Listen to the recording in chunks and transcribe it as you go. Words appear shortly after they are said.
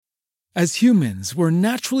As humans, we're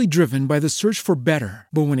naturally driven by the search for better.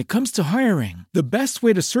 But when it comes to hiring, the best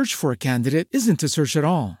way to search for a candidate isn't to search at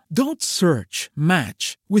all. Don't search,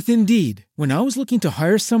 match with Indeed. When I was looking to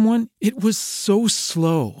hire someone, it was so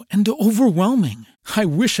slow and overwhelming. I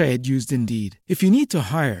wish I had used Indeed. If you need to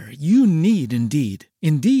hire, you need Indeed.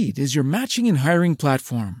 Indeed is your matching and hiring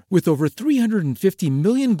platform with over 350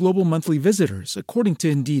 million global monthly visitors, according to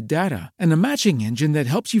Indeed data, and a matching engine that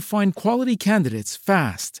helps you find quality candidates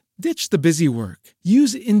fast. Ditch the busy work.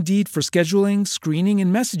 Use Indeed for scheduling, screening,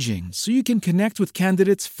 and messaging so you can connect with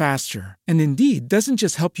candidates faster. And Indeed doesn't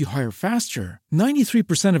just help you hire faster.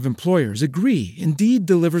 93% of employers agree Indeed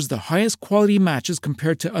delivers the highest quality matches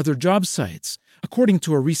compared to other job sites, according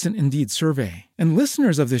to a recent Indeed survey. And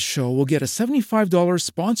listeners of this show will get a $75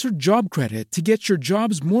 sponsored job credit to get your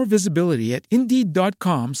jobs more visibility at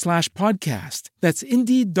Indeed.com/podcast. That's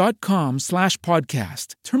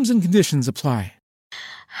Indeed.com/podcast. Terms and conditions apply.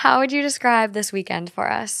 How would you describe this weekend for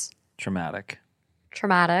us? Traumatic.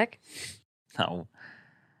 Traumatic? No.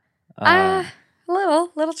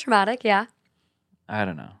 Little traumatic, yeah. I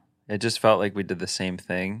don't know. It just felt like we did the same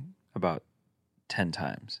thing about 10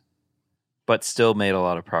 times, but still made a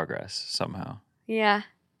lot of progress somehow. Yeah.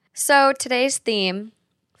 So today's theme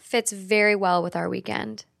fits very well with our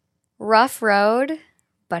weekend. Rough road,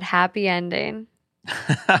 but happy ending.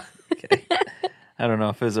 Okay. I don't know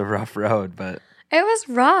if it was a rough road, but... It was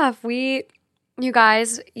rough. You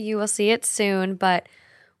guys, you will see it soon, but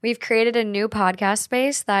we've created a new podcast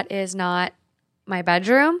space that is not my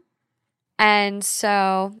bedroom. And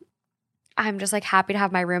so I'm just like happy to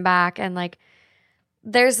have my room back. And like,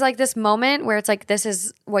 there's like this moment where it's like, this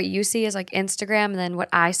is what you see is like Instagram. And then what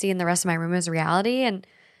I see in the rest of my room is reality. And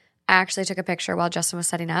I actually took a picture while Justin was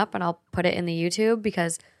setting up, and I'll put it in the YouTube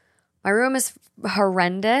because my room is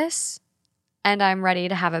horrendous. And I'm ready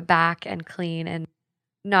to have it back and clean and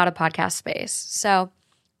not a podcast space. So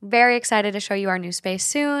very excited to show you our new space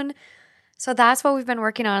soon. So that's what we've been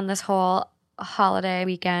working on this whole holiday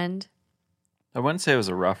weekend. I wouldn't say it was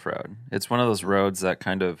a rough road. It's one of those roads that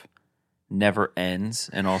kind of never ends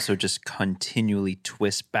and also just continually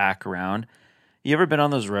twists back around. You ever been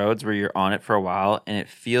on those roads where you're on it for a while and it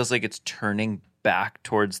feels like it's turning back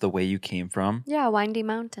towards the way you came from? Yeah, windy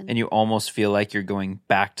mountain. And you almost feel like you're going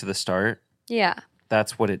back to the start? Yeah.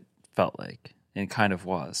 That's what it felt like. And it kind of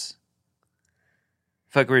was.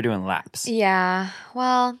 I felt like we were doing laps. Yeah.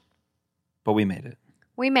 Well. But we made it.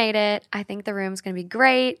 We made it. I think the room's going to be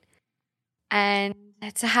great. And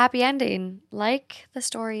it's a happy ending, like the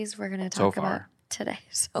stories we're going to talk about today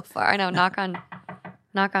so far. I know, knock on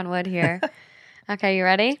wood here. Okay, you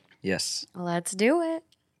ready? Yes. Let's do it.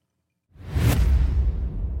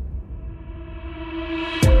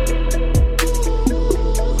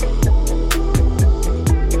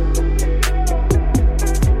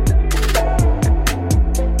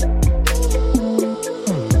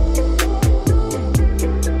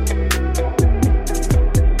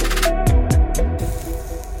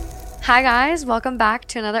 Hi guys, welcome back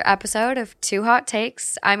to another episode of Two Hot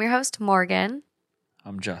Takes. I'm your host, Morgan.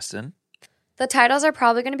 I'm Justin. The titles are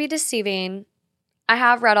probably going to be deceiving. I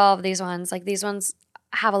have read all of these ones. Like, these ones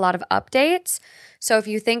have a lot of updates. So if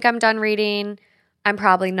you think I'm done reading, I'm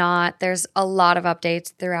probably not. There's a lot of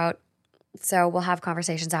updates throughout. So we'll have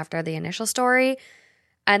conversations after the initial story,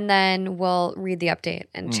 and then we'll read the update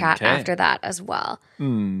and chat after that as well.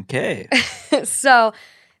 Okay. So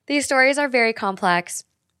these stories are very complex.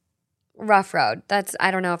 Rough road.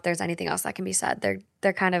 I don't know if there's anything else that can be said.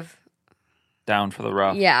 They're kind of down for the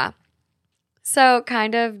rough. Yeah. So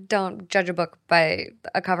kind of don't judge a book by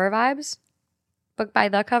a cover vibes. Book by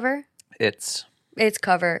the cover. It's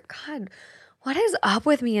cover. God, what is up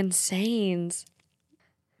with me and sayings?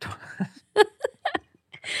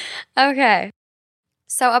 Okay.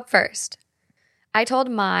 So up first, I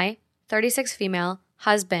told my 36 female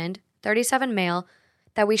husband, 37 male,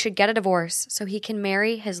 that we should get a divorce so he can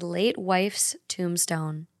marry his late wife's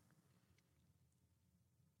tombstone.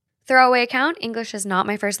 Throwaway account, English is not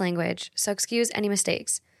my first language, so excuse any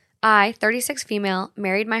mistakes. I, 36 female,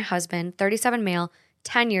 married my husband, 37 male,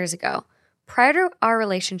 10 years ago. Prior to our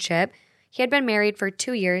relationship, he had been married for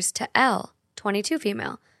 2 years to L, 22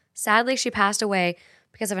 female. Sadly, she passed away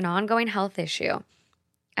because of an ongoing health issue.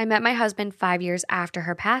 I met my husband 5 years after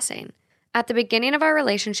her passing. At the beginning of our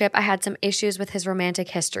relationship, I had some issues with his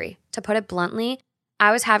romantic history. To put it bluntly,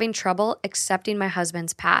 I was having trouble accepting my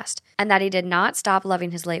husband's past and that he did not stop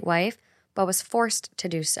loving his late wife, but was forced to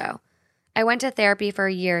do so. I went to therapy for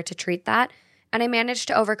a year to treat that, and I managed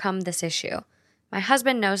to overcome this issue. My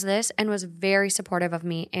husband knows this and was very supportive of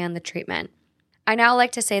me and the treatment. I now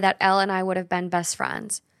like to say that Elle and I would have been best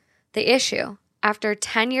friends. The issue, After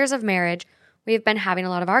 10 years of marriage, we have been having a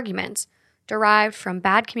lot of arguments, derived from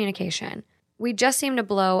bad communication. We just seem to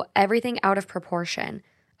blow everything out of proportion.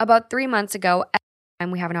 About 3 months ago, every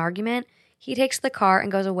time we have an argument, he takes the car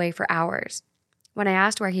and goes away for hours. When I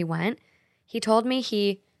asked where he went, he told me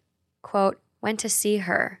he, quote, went to see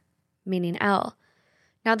her, meaning Elle.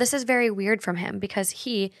 Now, this is very weird from him because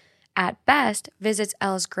he, at best, visits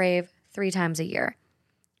Elle's grave 3 times a year.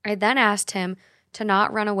 I then asked him to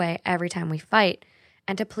not run away every time we fight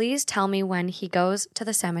and to please tell me when he goes to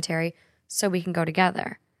the cemetery so we can go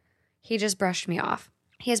together. He just brushed me off.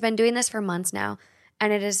 He has been doing this for months now,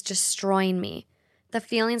 and it is destroying me. The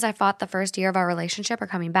feelings I fought the first year of our relationship are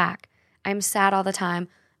coming back. I'm sad all the time.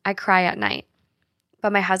 I cry at night.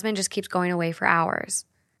 But my husband just keeps going away for hours.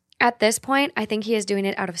 At this point, I think he is doing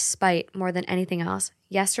it out of spite more than anything else.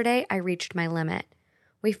 Yesterday, I reached my limit.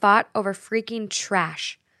 We fought over freaking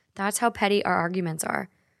trash. That's how petty our arguments are.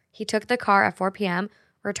 He took the car at 4 p.m.,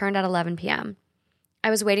 returned at 11 p.m. I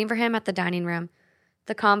was waiting for him at the dining room.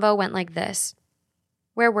 The convo went like this.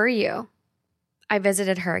 Where were you? I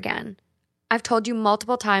visited her again. I've told you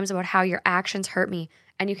multiple times about how your actions hurt me,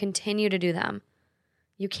 and you continue to do them.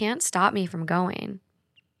 You can't stop me from going.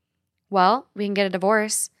 Well, we can get a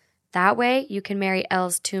divorce. That way, you can marry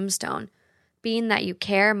Elle's tombstone, being that you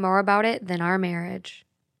care more about it than our marriage.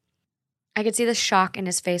 I could see the shock in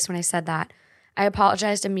his face when I said that. I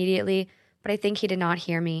apologized immediately, but I think he did not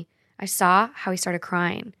hear me. I saw how he started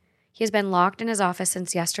crying. He has been locked in his office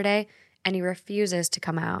since yesterday, and he refuses to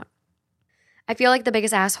come out. I feel like the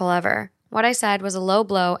biggest asshole ever. What I said was a low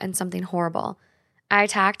blow and something horrible. I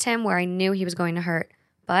attacked him where I knew he was going to hurt,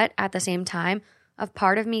 but at the same time, a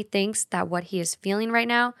part of me thinks that what he is feeling right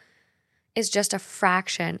now is just a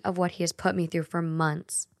fraction of what he has put me through for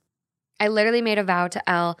months. I literally made a vow to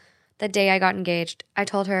Elle the day I got engaged. I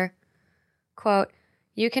told her, quote,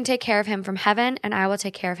 you can take care of him from heaven and I will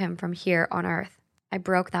take care of him from here on earth. I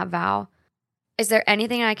broke that vow. Is there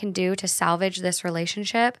anything I can do to salvage this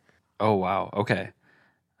relationship? Oh, wow. Okay.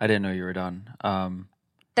 I didn't know you were done.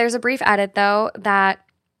 There's a brief edit, though, that...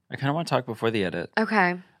 I kind of want to talk before the edit.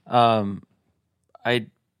 Okay.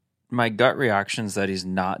 My gut reaction is that he's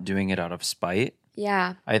not doing it out of spite.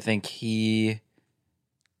 Yeah. I think he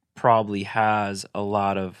probably has a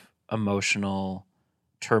lot of emotional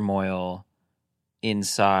turmoil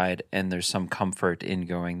inside, and there's some comfort in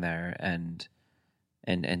going there and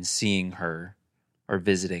seeing her or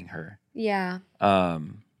visiting her. Yeah.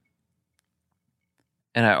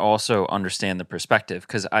 And I also understand the perspective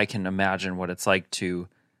because I can imagine what it's like to,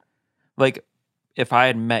 like, if I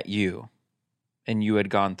had met you and you had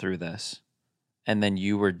gone through this and then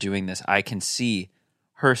you were doing this, I can see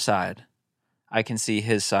her side. I can see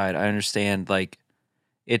his side. I understand, like,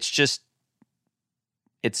 it's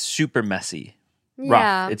super messy.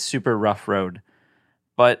 Yeah. Rough. It's super rough road.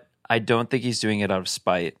 But I don't think he's doing it out of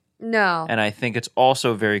spite. No. And I think it's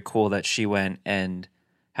also very cool that she went and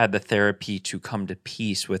had the therapy to come to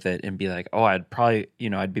peace with it and be like, oh, I'd probably,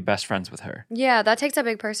 I'd be best friends with her. Yeah, that takes a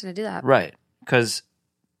big person to do that. Right. Because,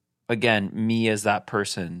 again, me as that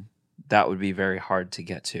person, that would be very hard to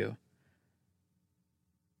get to.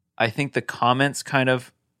 I think the comments kind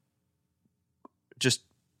of just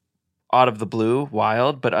out of the blue,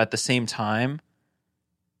 wild, but at the same time,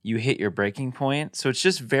 you hit your breaking point. So it's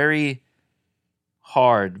just very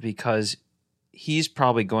hard because he's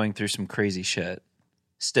probably going through some crazy shit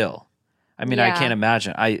still. I mean, I can't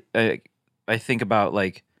imagine. I think about,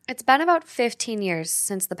 like... It's been about 15 years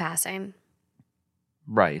since the passing.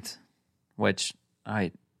 Right. Which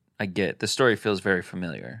I get. The story feels very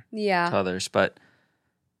familiar to others, but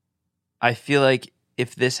I feel like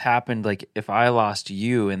if this happened, like if I lost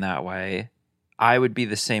you in that way, I would be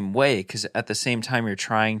the same way because at the same time you're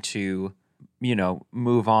trying to,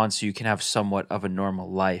 move on so you can have somewhat of a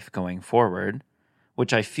normal life going forward,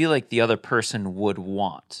 which I feel like the other person would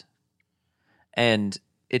want. And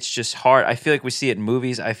it's just hard. I feel like we see it in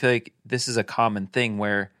movies. I feel like this is a common thing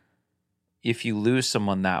where if you lose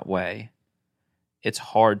someone that way, it's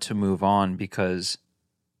hard to move on because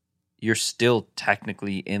you're still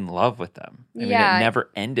technically in love with them. I mean, it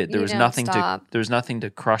never ended. There was nothing to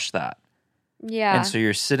crush that. Yeah. And so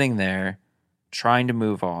you're sitting there trying to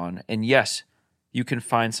move on. And yes, you can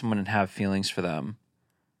find someone and have feelings for them.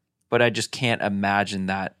 But I just can't imagine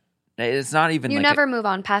that. It's not even never move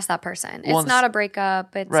on past that person. It's not a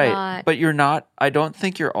breakup. It's not. But you're not, I don't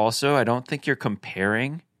think you're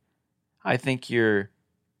comparing. I think you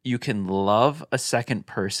can love a second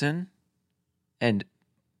person and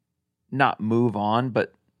not move on,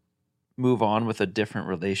 but move on with a different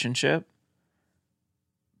relationship.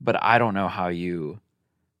 But I don't know how you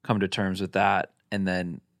come to terms with that and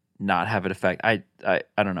then not have it affect. I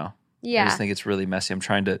don't know. Yeah. I just think it's really messy. I'm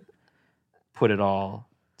trying to put it all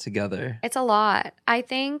together. It's a lot. I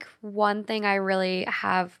think one thing I really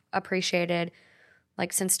have appreciated,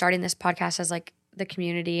 like since starting this podcast, is like the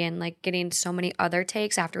community and like getting so many other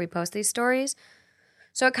takes after we post these stories.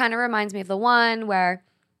 So it kind of reminds me of the one where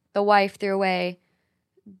the wife threw away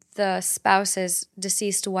the spouse's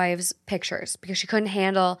deceased wife's pictures because she couldn't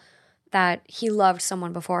handle that he loved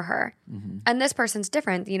someone before her. Mm-hmm. And this person's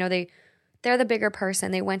different. You know, they're the bigger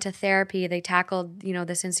person. They went to therapy. They tackled, you know,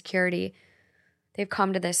 this insecurity. They've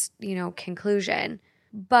come to this, you know, conclusion.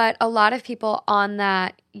 But a lot of people on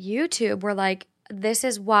that YouTube were like, this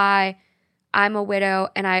is why I'm a widow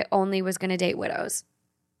and I only was going to date widows.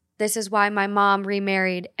 This is why my mom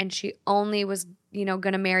remarried and she only was, you know,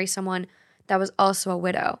 going to marry someone that was also a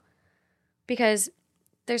widow. Because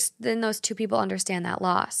then those two people understand that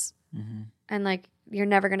loss. Mm-hmm. And like, you're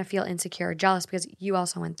never going to feel insecure or jealous because you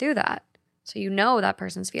also went through that. So you know that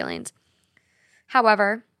person's feelings.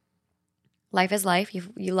 However, life is life.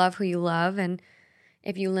 You love who you love. And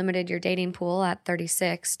if you limited your dating pool at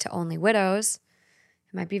 36 to only widows,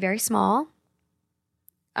 it might be very small.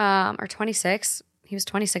 Or 26. He was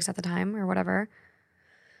 26 at the time or whatever.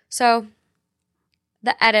 So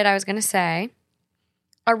the edit I was going to say,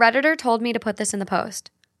 a Redditor told me to put this in the post.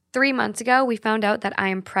 3 months ago, we found out that I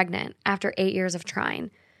am pregnant after 8 years of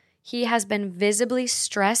trying. He has been visibly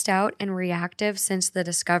stressed out and reactive since the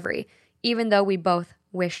discovery, even though we both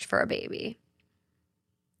wished for a baby.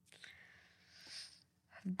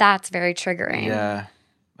 That's very triggering. Yeah.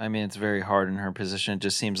 I mean, it's very hard in her position. It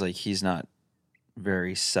just seems like he's not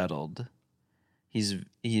very settled. He's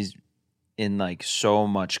in like so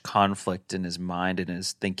much conflict in his mind and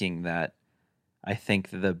his thinking that I think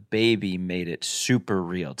the baby made it super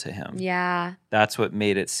real to him. Yeah. That's what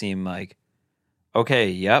made it seem like, okay,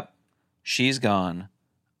 yep, she's gone.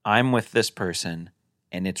 I'm with this person,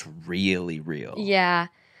 and it's really real. Yeah.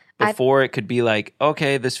 Before it could be like,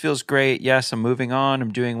 okay, this feels great. Yes, I'm moving on.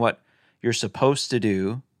 I'm doing what you're supposed to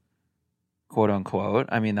do, quote unquote.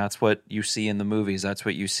 I mean, that's what you see in the movies. That's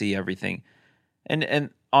what you see everything. And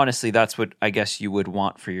honestly, that's what I guess you would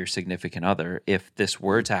want for your significant other if this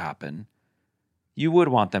were to happen. You would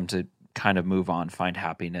want them to kind of move on, find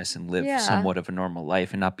happiness, and live somewhat of a normal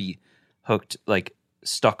life and not be hooked, like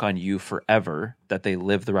stuck on you forever, that they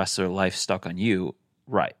live the rest of their life stuck on you.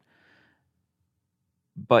 Right.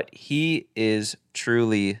 But he is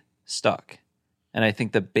truly stuck. And I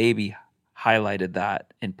think the baby highlighted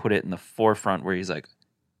that and put it in the forefront where he's like,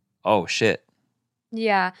 oh, shit.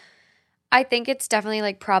 Yeah. I think it's definitely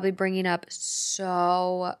like probably bringing up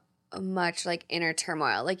so much like inner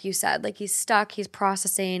turmoil. Like you said, like he's stuck, he's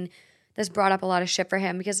processing. This brought up a lot of shit for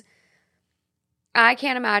him because I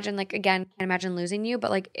can't imagine, like, again, can't imagine losing you.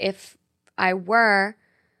 But like if I were,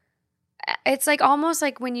 it's like almost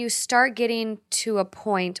like when you start getting to a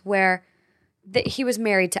point where he was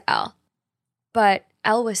married to Elle, but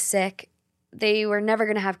Elle was sick. They were never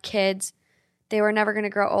going to have kids. They were never going to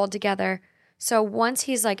grow old together. So once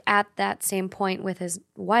he's like at that same point with his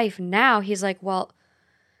wife, now he's like, well,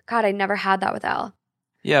 God, I never had that with Elle.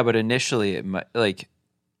 Yeah, but initially, it might, like,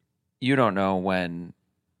 you don't know when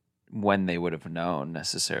they would have known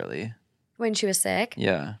necessarily. When she was sick?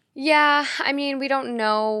 Yeah. Yeah, I mean, we don't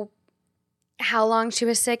know how long she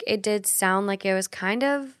was sick. It did sound like it was kind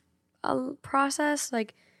of a process.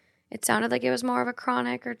 Like, it sounded like it was more of a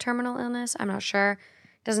chronic or terminal illness. I'm not sure.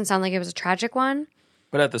 It doesn't sound like it was a tragic one.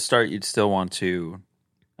 But at the start, you'd still want to...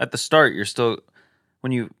 At the start, you're still...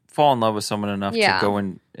 When you fall in love with someone enough to go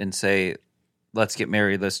in and say, let's get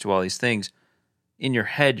married, let's do all these things, in your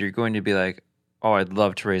head, you're going to be like, oh, I'd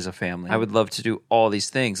love to raise a family. I would love to do all these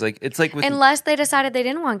things. Like, it's like with... Unless they decided they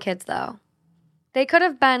didn't want kids, though. They could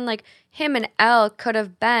have been, like, him and Elle could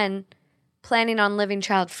have been planning on living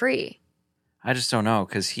child-free. I just don't know,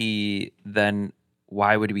 because he then...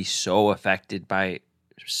 Why would he be so affected by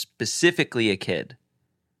specifically a kid?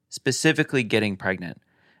 Specifically getting pregnant.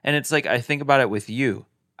 And it's like, I think about it with you.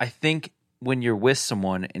 I think when you're with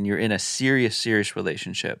someone and you're in a serious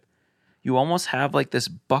relationship, you almost have like this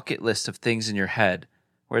bucket list of things in your head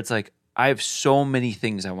where it's like, I have so many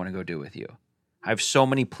things I want to go do with you. I have so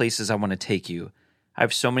many places I want to take you. I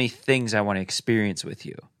have so many things I want to experience with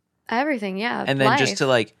you. Everything, yeah. And then just to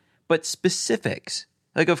like, but specifics.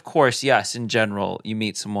 Like, of course, yes, in general, you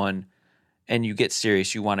meet someone and you get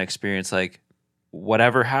serious, you want to experience like,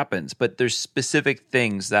 whatever happens, but there's specific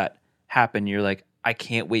things that happen. You're like, I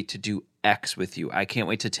can't wait to do X with you. I can't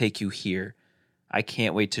wait to take you here. I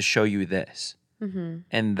can't wait to show you this. Mm-hmm.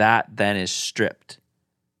 And that then is stripped.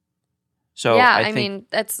 So yeah, I think, mean,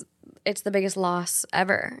 it's the biggest loss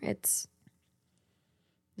ever. It's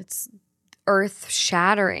It's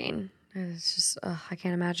earth-shattering. It's just, I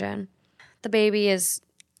can't imagine. The baby is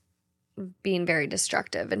being very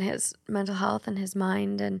destructive in his mental health and his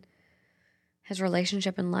mind and his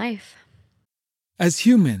relationship in life. As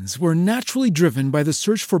humans, we're naturally driven by the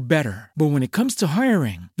search for better. But when it comes to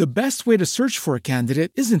hiring, the best way to search for a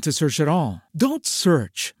candidate isn't to search at all. Don't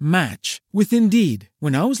search, match with Indeed.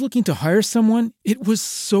 When I was looking to hire someone, it was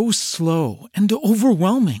so slow and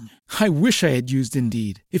overwhelming. I wish I had used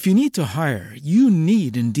Indeed. If you need to hire, you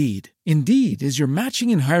need Indeed. Indeed is your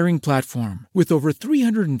matching and hiring platform with over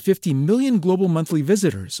 350 million global monthly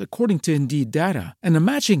visitors, according to Indeed data, and a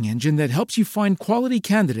matching engine that helps you find quality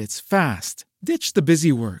candidates fast. Ditch the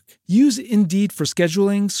busy work. Use Indeed for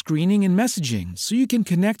scheduling, screening, and messaging so you can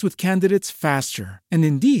connect with candidates faster. And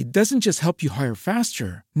Indeed doesn't just help you hire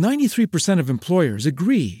faster. 93% of employers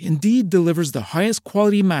agree Indeed delivers the highest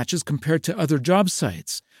quality matches compared to other job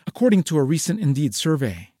sites, according to a recent Indeed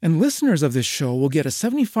survey. And listeners of this show will get a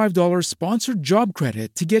 $75 sponsored job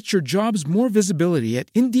credit to get your jobs more visibility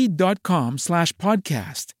at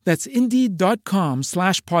Indeed.com/podcast. That's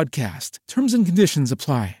Indeed.com/podcast. Terms and conditions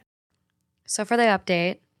apply. So for the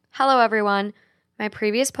update, hello everyone. My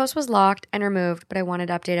previous post was locked and removed, but I wanted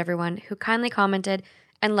to update everyone who kindly commented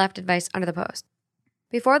and left advice under the post.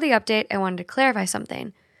 Before the update, I wanted to clarify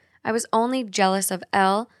something. I was only jealous of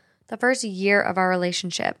Elle the first year of our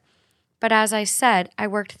relationship, but as I said, I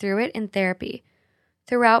worked through it in therapy.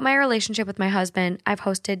 Throughout my relationship with my husband, I've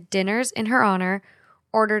hosted dinners in her honor,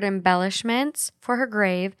 ordered embellishments for her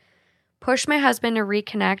grave, pushed my husband to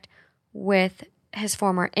reconnect with his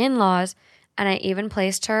former in-laws, and I even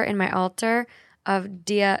placed her in my altar of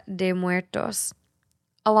Dia de Muertos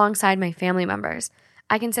alongside my family members.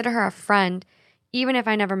 I consider her a friend, even if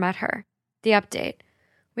I never met her. The update.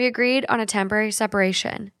 We agreed on a temporary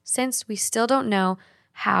separation, since we still don't know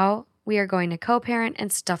how we are going to co-parent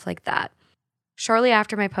and stuff like that. Shortly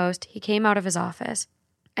after my post, he came out of his office.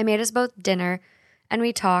 I made us both dinner, and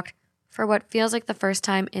we talked for what feels like the first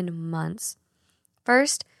time in months.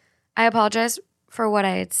 First, I apologized for what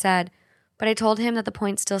I had said, but I told him that the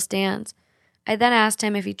point still stands. I then asked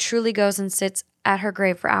him if he truly goes and sits at her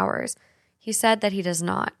grave for hours. He said that he does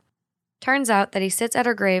not. Turns out that he sits at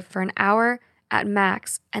her grave for an hour at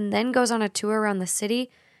max and then goes on a tour around the city,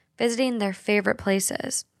 visiting their favorite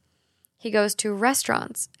places. He goes to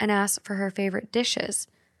restaurants and asks for her favorite dishes,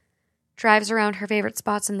 drives around her favorite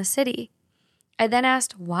spots in the city. I then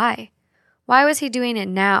asked why. Why was he doing it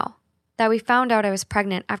now that we found out I was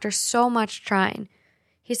pregnant after so much trying?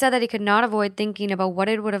 He said that he could not avoid thinking about what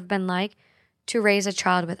it would have been like to raise a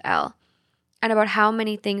child with Elle, and about how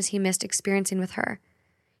many things he missed experiencing with her.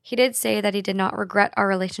 He did say that he did not regret our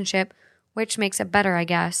relationship, which makes it better, I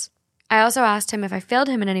guess. I also asked him if I failed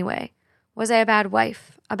him in any way. Was I a bad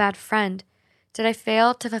wife, a bad friend? Did I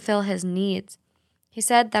fail to fulfill his needs? He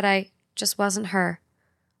said that I just wasn't her.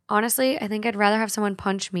 Honestly, I think I'd rather have someone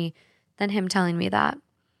punch me than him telling me that.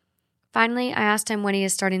 Finally, I asked him when he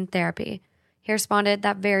is starting therapy. He responded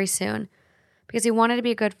that very soon, because he wanted to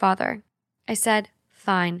be a good father. I said,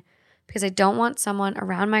 fine, because I don't want someone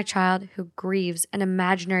around my child who grieves an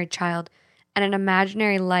imaginary child and an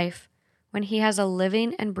imaginary life when he has a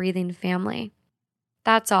living and breathing family.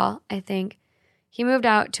 That's all, I think. He moved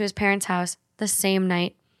out to his parents' house the same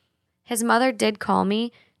night. His mother did call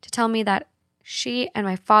me to tell me that she and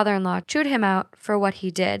my father-in-law chewed him out for what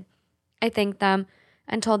he did. I thanked them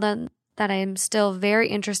and told them that I am still very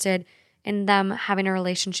interested in them having a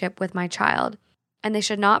relationship with my child, and they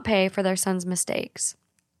should not pay for their son's mistakes.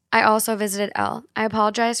 I also visited Elle. I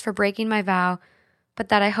apologized for breaking my vow, but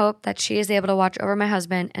that I hope that she is able to watch over my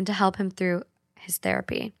husband and to help him through his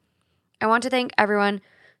therapy. I want to thank everyone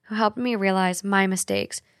who helped me realize my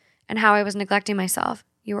mistakes and how I was neglecting myself.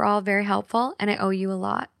 You were all very helpful, and I owe you a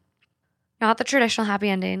lot. Not the traditional happy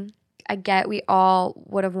ending. I get we all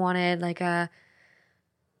would have wanted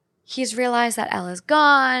he's realized that Elle is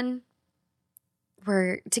gone.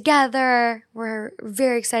 We're together. We're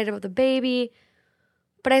very excited about the baby.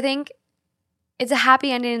 But I think it's a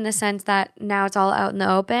happy ending in the sense that now it's all out in the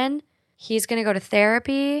open. He's going to go to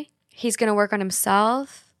therapy. He's going to work on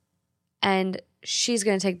himself. And she's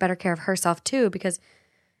going to take better care of herself too, because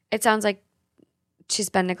it sounds like she's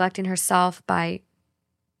been neglecting herself by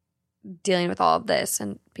dealing with all of this,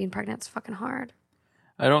 and being pregnant is fucking hard.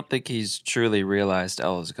 I don't think he's truly realized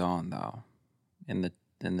Elle is gone, though, in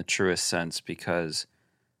the truest sense, because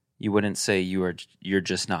you wouldn't say you're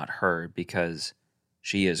just not her, because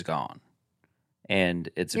she is gone. And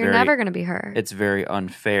you're never going to be her. It's very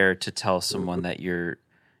unfair to tell someone that you're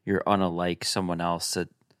unlike someone else,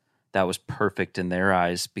 that was perfect in their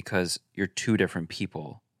eyes, because you're two different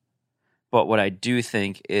people. But what I do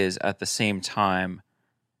think is at the same time,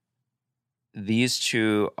 these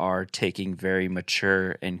two are taking very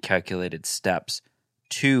mature and calculated steps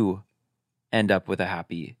to end up with a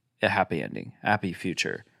happy ending, happy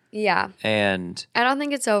future. Yeah. And I don't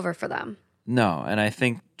think it's over for them. no, and I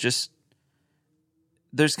think just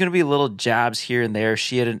there's going to be little jabs here and there.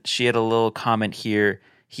 She had a little comment here.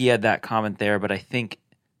 He had that comment there, but I think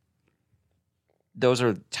those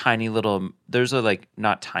are like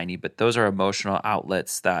not tiny, but those are emotional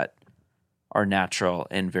outlets that are natural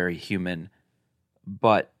and very human.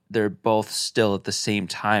 But they're both still at the same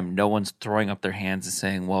time. No one's throwing up their hands and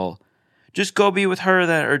saying, well, just go be with her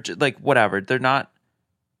then, or like whatever. They're not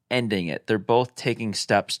ending it. They're both taking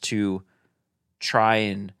steps to try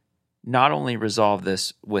and not only resolve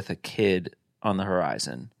this with a kid on the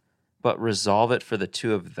horizon, but resolve it for the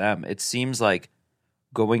two of them. It seems like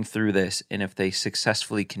going through this, and if they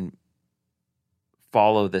successfully can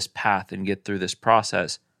follow this path and get through this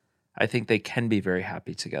process, I think they can be very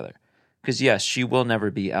happy together. Because yes, she will never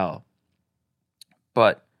be Elle,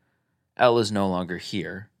 but Elle is no longer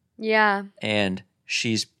here. Yeah. And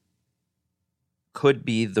she's could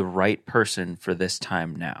be the right person for this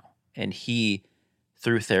time now. And he,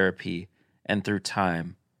 through therapy and through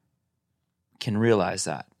time, can realize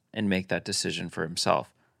that and make that decision for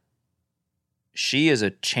himself. She is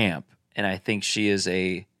a champ, and I think she's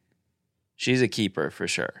a keeper for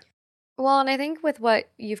sure. Well, and I think with what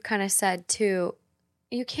you've kind of said too,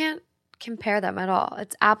 you can't compare them at all.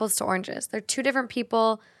 It's apples to oranges. They're two different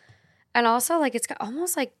people. And also, like, it's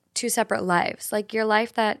almost like two separate lives. Like your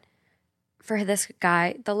life that, for this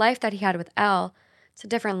guy, the life that he had with Elle, it's a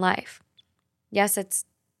different life. Yes, it's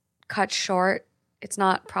cut short. It's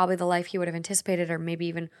not probably the life he would have anticipated or maybe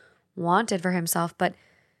even wanted for himself, but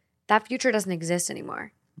that future doesn't exist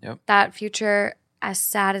anymore. Yep. That future, as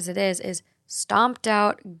sad as it is stomped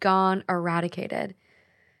out, gone, eradicated.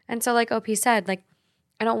 And so like OP said, like,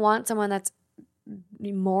 I don't want someone that's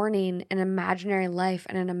mourning an imaginary life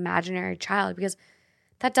and an imaginary child, because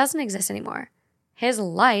that doesn't exist anymore. His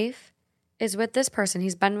life is with this person.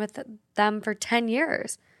 He's been with them for 10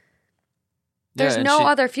 years. There's no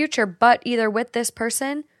other future but either with this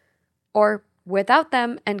person or without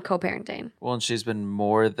them and co-parenting. Well, and she's been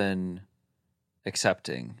more than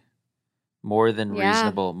accepting, more than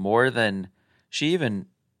reasonable, more than, she even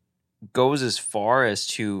goes as far as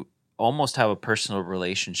to almost have a personal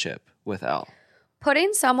relationship with Elle.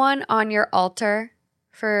 Putting someone on your altar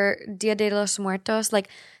for Dia de los Muertos, like,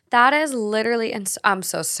 that is literally, and I'm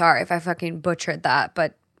so sorry if I fucking butchered that,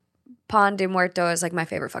 but Pan de Muerto is like my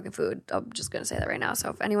favorite fucking food. I'm just going to say that right now. So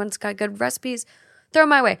if anyone's got good recipes, throw them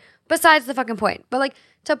my way. Besides the fucking point. But like,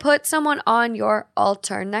 to put someone on your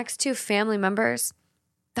altar next to family members,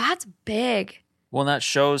 that's big. Well, that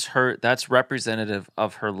shows her, that's representative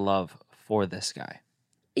of her love for this guy.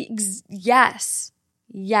 Yes.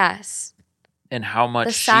 Yes. And how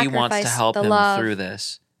much she wants to help him through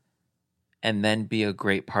this and then be a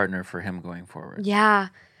great partner for him going forward. Yeah.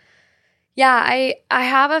 Yeah, I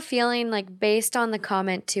have a feeling, like, based on the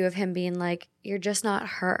comment too of him being like, you're just not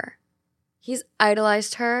her. He's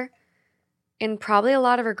idolized her in probably a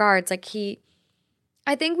lot of regards. Like,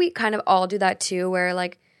 I think we kind of all do that too, where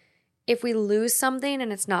like, if we lose something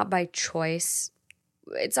and it's not by choice,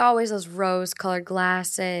 it's always those rose-colored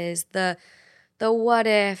glasses, the what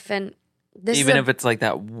if, and this even if it's like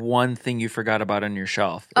that one thing you forgot about on your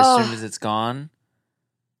shelf, as soon as it's gone,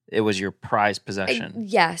 it was your prized possession.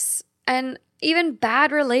 Yes. And even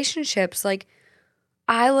bad relationships, like,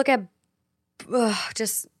 I look at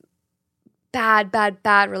just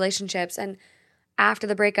bad relationships, and after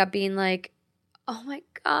the breakup being like, oh my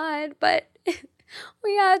God, but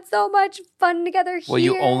we had so much fun together here. Well,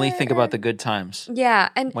 you only think about the good times. Yeah.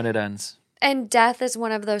 And when it ends. And death is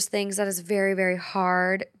one of those things that is very, very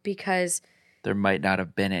hard because there might not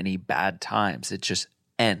have been any bad times. It just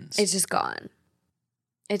ends. It's just gone.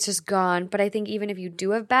 It's just gone. But I think even if you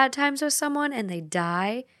do have bad times with someone and they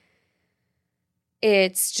die,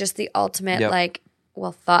 it's just the ultimate, like,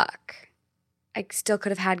 well, fuck. I still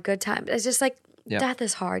could have had good times. It's just like, death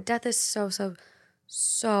is hard. Death is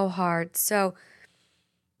so hard. So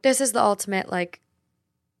this is the ultimate, like,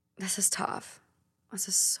 this is tough. This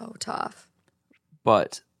is so tough.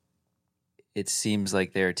 But it seems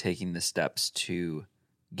like they're taking the steps to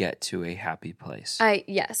get to a happy place.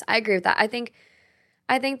 Yes, I agree with that. I think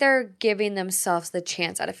they're giving themselves the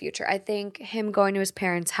chance at a future. I think him going to his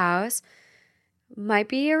parents' house might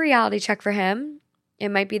be a reality check for him. It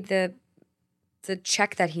might be the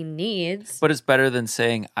check that he needs. But it's better than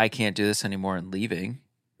saying, I can't do this anymore and leaving.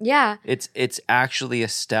 Yeah. It's actually a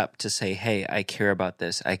step to say, hey, I care about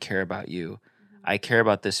this. I care about you. I care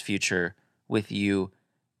about this future with you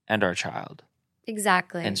and our child.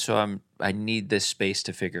 Exactly. And so I need this space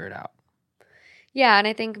to figure it out. Yeah, and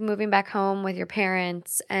I think moving back home with your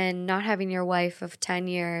parents and not having your wife of 10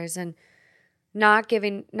 years and not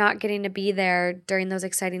getting to be there during those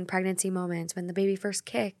exciting pregnancy moments when the baby first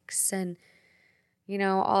kicks and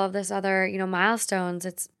all of this other, milestones.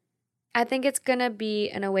 I think it's going to be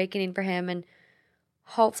an awakening for him and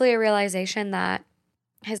hopefully a realization that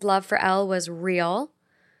his love for Elle was real,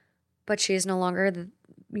 but she is no longer,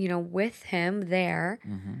 with him there.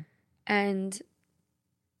 Mm-hmm. And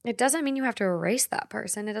it doesn't mean you have to erase that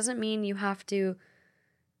person. It doesn't mean you have to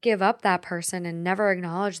give up that person and never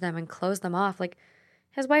acknowledge them and close them off. Like,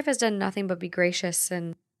 his wife has done nothing but be gracious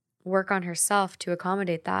and work on herself to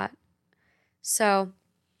accommodate that. So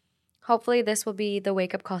hopefully this will be the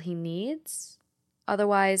wake-up call he needs.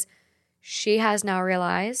 Otherwise, she has now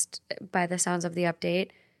realized, by the sounds of the update,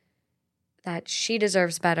 that she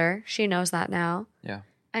deserves better. She knows that now. Yeah.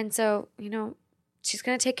 And so, she's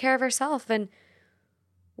going to take care of herself. And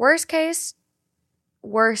worst case,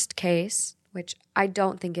 which I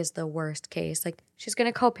don't think is the worst case, like, she's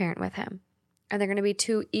going to co-parent with him. And they're going to be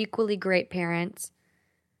two equally great parents.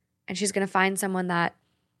 And she's going to find someone that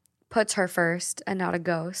puts her first and not a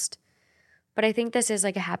ghost. But I think this is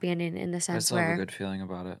like a happy ending in the sense I still where have a good feeling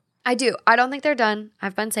about it. I do. I don't think they're done.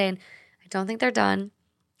 I've been saying I don't think they're done.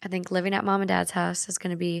 I think living at mom and dad's house is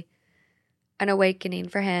going to be an awakening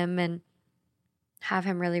for him and have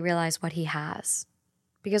him really realize what he has.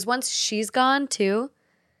 Because once she's gone too,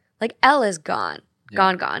 like, Elle is gone.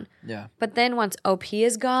 Yeah. Gone. Yeah. But then once OP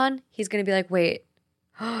is gone, he's going to be like, wait,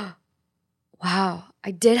 wow,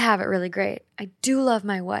 I did have it really great. I do love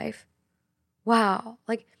my wife. Wow.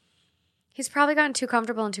 Like, he's probably gotten too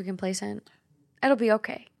comfortable and too complacent. It'll be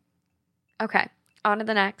okay. Okay, on to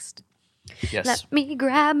the next. Yes. Let me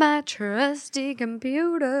grab my trusty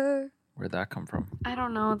computer. Where'd that come from? I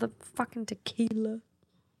don't know, the fucking tequila.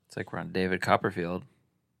 It's like we're on David Copperfield.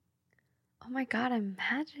 Oh my God,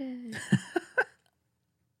 imagine.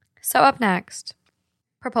 So up next,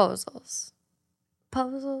 proposals.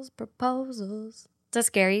 Proposals. Does that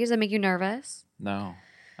scare you? Does that make you nervous? No.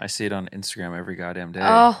 I see it on Instagram every goddamn day.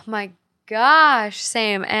 Oh my gosh,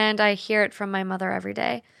 same. And I hear it from my mother every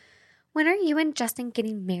day. When are you and Justin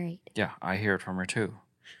getting married? Yeah, I hear it from her too.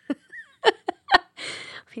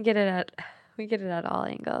 We get it at all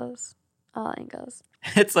angles. All angles.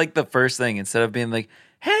 It's like the first thing. Instead of being like,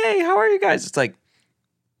 hey, how are you guys? It's like,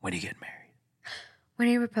 when are you getting married? When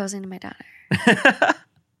are you proposing to my daughter?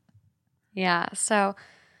 Yeah, so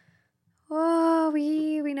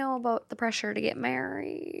we know about the pressure to get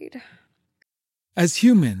married. As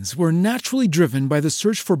humans, we're naturally driven by the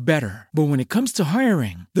search for better. But when it comes to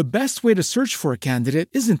hiring, the best way to search for a candidate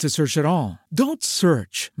isn't to search at all. Don't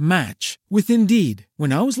search, match with Indeed.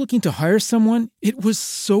 When I was looking to hire someone, it was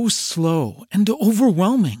so slow and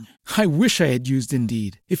overwhelming. I wish I had used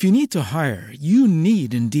Indeed. If you need to hire, you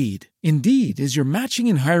need Indeed. Indeed is your matching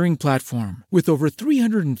and hiring platform with over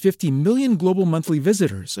 350 million global monthly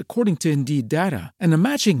visitors, according to Indeed data, and a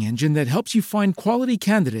matching engine that helps you find quality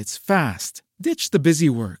candidates fast. Ditch the busy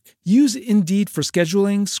work. Use Indeed for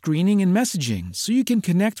scheduling, screening, and messaging so you can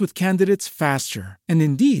connect with candidates faster. And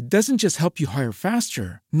Indeed doesn't just help you hire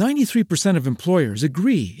faster. 93% of employers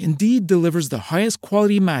agree Indeed delivers the highest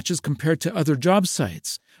quality matches compared to other job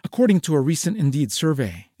sites, according to a recent Indeed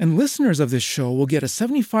survey. And listeners of this show will get a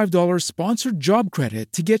 $75 sponsored job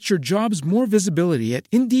credit to get your jobs more visibility at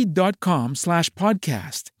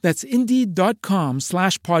Indeed.com/podcast. That's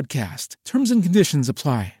Indeed.com/podcast. Terms and conditions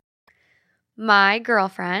apply. My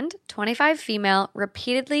girlfriend, 25 female,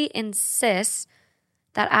 repeatedly insists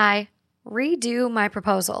that I redo my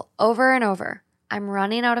proposal over and over. I'm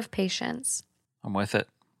running out of patience. I'm with it.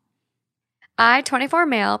 I, 24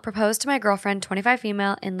 male, proposed to my girlfriend, 25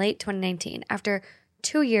 female, in late 2019 after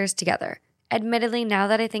 2 years together. Admittedly, now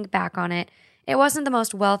that I think back on it, it wasn't the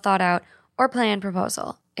most well thought out or planned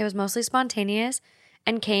proposal. It was mostly spontaneous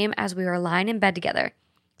and came as we were lying in bed together,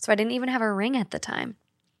 so I didn't even have a ring at the time.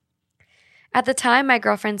 At the time, my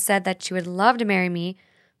girlfriend said that she would love to marry me,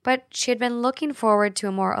 but she had been looking forward to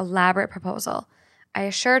a more elaborate proposal. I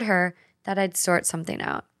assured her that I'd sort something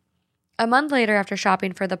out. A month later, after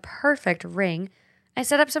shopping for the perfect ring, I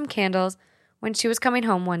set up some candles when she was coming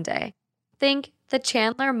home one day. Think the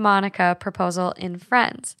Chandler-Monica proposal in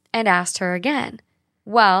Friends, and asked her again.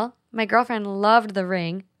 Well, my girlfriend loved the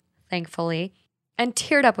ring, thankfully, and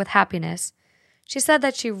teared up with happiness. She said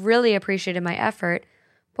that she really appreciated my effort,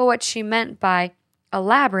 but what she meant by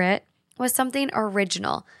elaborate was something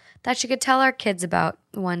original that she could tell our kids about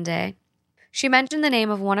one day. She mentioned the name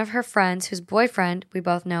of one of her friends whose boyfriend, we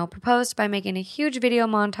both know, proposed by making a huge video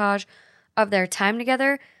montage of their time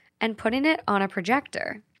together and putting it on a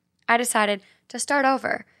projector. I decided to start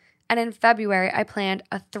over, and in February, I planned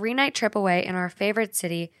a 3-night trip away in our favorite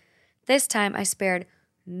city. This time, I spared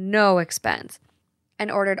no expense and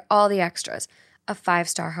ordered all the extras: a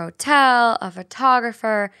 5-star hotel, a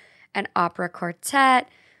photographer, an opera quartet.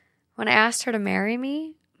 When I asked her to marry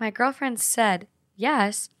me, my girlfriend said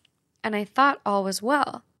yes, and I thought all was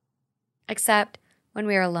well. Except when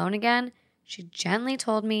we were alone again, she gently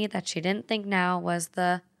told me that she didn't think now was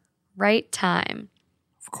the right time.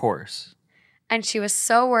 Of course. And she was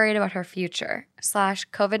so worried about her future /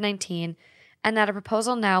 COVID-19 and that a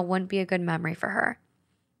proposal now wouldn't be a good memory for her.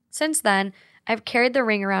 Since then, I've carried the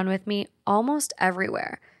ring around with me almost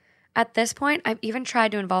everywhere. At this point, I've even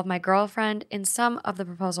tried to involve my girlfriend in some of the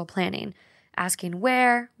proposal planning, asking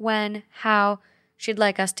where, when, how she'd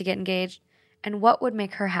like us to get engaged, and what would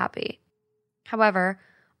make her happy. However,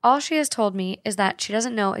 all she has told me is that she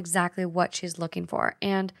doesn't know exactly what she's looking for,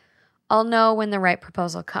 and I'll know when the right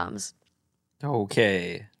proposal comes.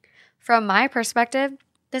 Okay. From my perspective,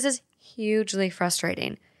 this is hugely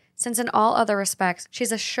frustrating, since in all other respects,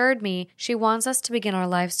 she's assured me she wants us to begin our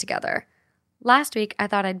lives together. Last week, I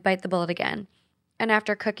thought I'd bite the bullet again, and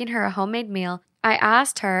after cooking her a homemade meal, I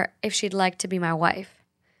asked her if she'd like to be my wife.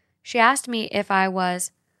 She asked me if I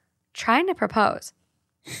was trying to propose,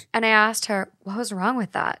 and I asked her what was wrong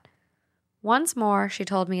with that. Once more, she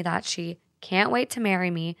told me that she can't wait to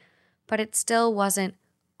marry me, but it still wasn't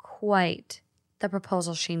quite the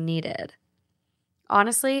proposal she needed.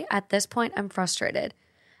 Honestly, at this point, I'm frustrated.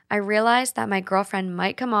 I realize that my girlfriend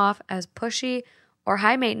might come off as pushy or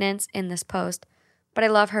high maintenance in this post, but I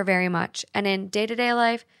love her very much, and in day-to-day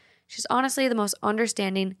life, she's honestly the most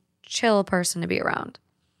understanding, chill person to be around.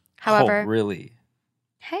 However, oh, really?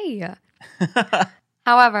 Hey.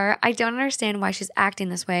 However, I don't understand why she's acting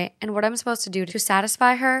this way and what I'm supposed to do to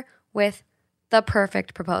satisfy her with the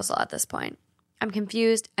perfect proposal at this point. I'm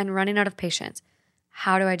confused and running out of patience.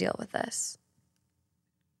 How do I deal with this?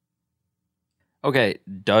 Okay,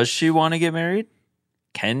 does she want to get married?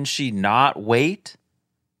 Can she not wait?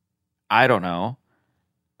 I don't know.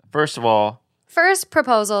 First of all, first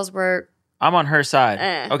proposals were... I'm on her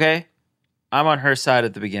side, okay? I'm on her side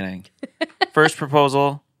at the beginning. First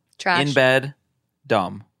proposal, trash. In bed,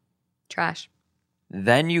 dumb. Trash.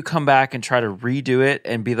 Then you come back and try to redo it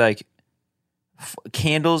and be like,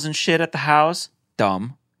 candles and shit at the house,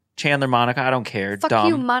 dumb. Chandler, Monica, I don't care, Fuck dumb.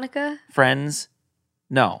 you, Monica. Friends,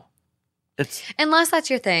 no. It's unless that's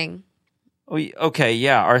your thing. Okay,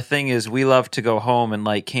 yeah, our thing is we love to go home and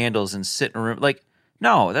light candles and sit in a room. Like,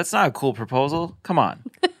 no, that's not a cool proposal. Come on.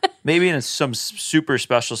 Maybe in some super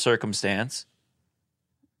special circumstance.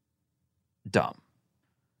 Dumb.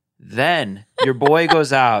 Then your boy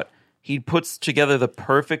goes out. He puts together the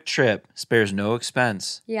perfect trip, spares no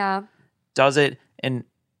expense. Yeah. Does it. And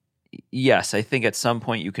yes, I think at some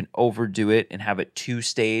point you can overdo it and have it too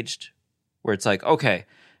staged where it's like, okay,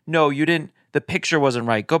 no, you didn't. The picture wasn't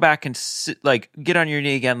right. Go back and get on your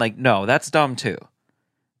knee again. Like, no, that's dumb too.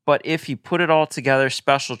 But if you put it all together,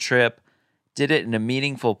 special trip, did it in a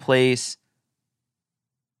meaningful place,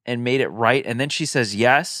 and made it right, and then she says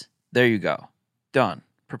yes, there you go. Done.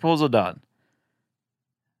 Proposal done.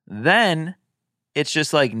 Then it's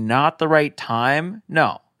just like not the right time.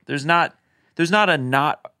 No, there's not a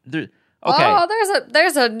not there. Okay. Oh,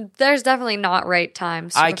 there's definitely not right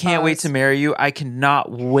times. I can't wait to marry you. I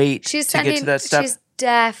cannot wait to get to that step. She's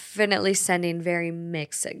definitely sending very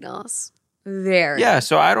mixed signals. Very. Yeah,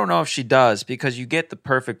 so I don't know if she does because you get the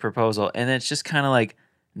perfect proposal and it's just kind of like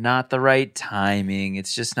not the right timing.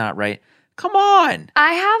 It's just not right. Come on.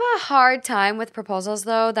 I have a hard time with proposals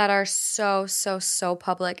though that are so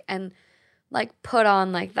public and like put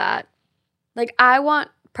on like that. Like I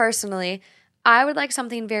would like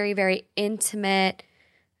something very, very intimate,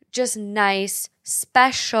 just nice,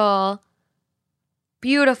 special,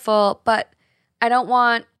 beautiful, but I don't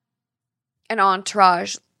want an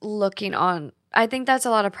entourage looking on. I think that's a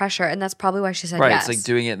lot of pressure, and that's probably why she said right, yes. It's like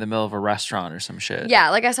doing it in the middle of a restaurant or some shit. Yeah,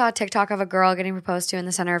 like I saw a TikTok of a girl getting proposed to in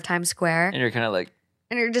the center of Times Square. And you're kind of like...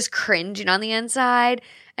 And you're just cringing on the inside,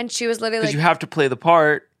 and she was literally like... Because you have to play the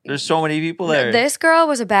part. There's so many people there. This girl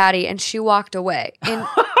was a baddie, and she walked away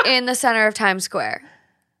in the center of Times Square.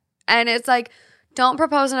 And it's like, don't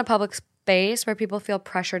propose in a public space where people feel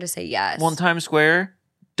pressure to say yes. Well, in Times Square,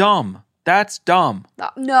 dumb. That's dumb.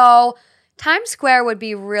 No, Times Square would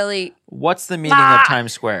be really... What's the meaning of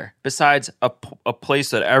Times Square? Besides a place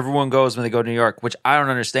that everyone goes when they go to New York, which I don't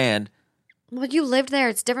understand. Well, you lived there.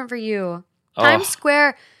 It's different for you. Times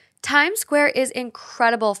Square Times Square is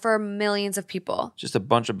incredible for millions of people. Just a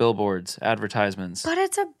bunch of billboards, advertisements. But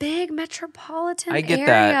it's a big metropolitan I get area.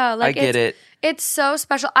 that. Like, I get it. It's so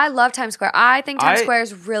special. I love Times Square. I think Times Square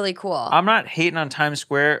is really cool. I'm not hating on Times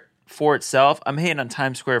Square for itself. I'm hating on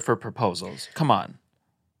Times Square for proposals. Come on.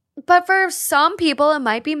 But for some people, it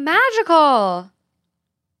might be magical.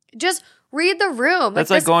 Just read the room.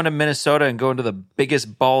 That's like going to Minnesota and going to the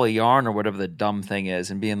biggest ball of yarn or whatever the dumb thing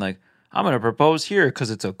is and being like, I'm going to propose here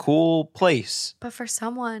because it's a cool place. But for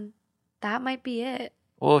someone, that might be it.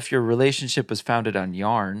 Well, if your relationship was founded on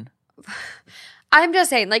yarn. I'm just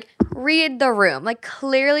saying, like, read the room. Like,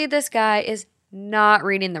 clearly this guy is not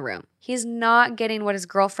reading the room. He's not getting what his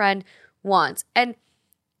girlfriend wants. And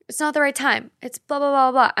it's not the right time. It's blah, blah,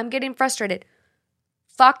 blah, blah. I'm getting frustrated.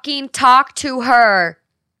 Fucking talk to her.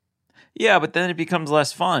 Yeah, but then it becomes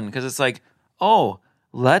less fun because it's like, oh,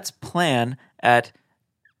 let's plan at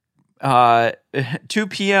 2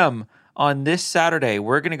 p.m. on this Saturday.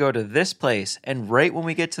 We're going to go to this place. And right when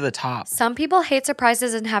we get to the top. Some people hate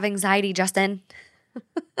surprises and have anxiety, Justin.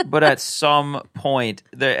 But at some point,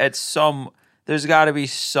 there's got to be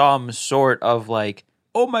some sort of like,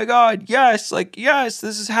 oh my God, yes, like, yes,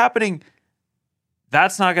 this is happening.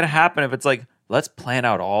 That's not going to happen if it's like, let's plan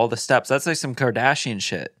out all the steps. That's like some Kardashian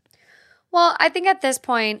shit. Well, I think at this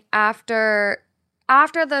point, after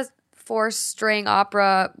the 4-string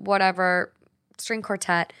opera, whatever, string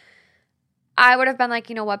quartet, I would have been like,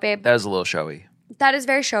 you know what, babe? That was a little showy. That is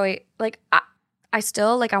very showy. Like, I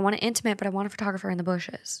still, like, I want it intimate, but I want a photographer in the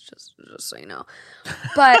bushes, just so you know.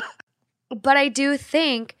 But I do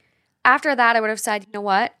think after that, I would have said, you know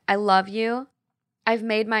what? I love you. I've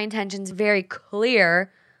made my intentions very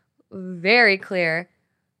clear, very clear.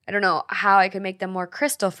 I don't know how I could make them more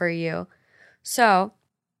crystal for you. So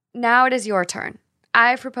now it is your turn.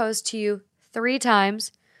 I've proposed to you 3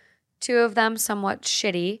 times, 2 of them somewhat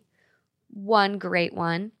shitty, 1 great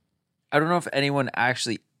one. I don't know if anyone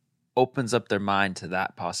actually opens up their mind to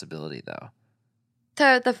that possibility, though.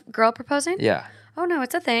 The girl proposing? Yeah. Oh, no,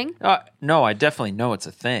 it's a thing. No, I definitely know it's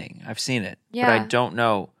a thing. I've seen it. Yeah. But I don't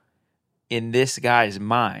know in this guy's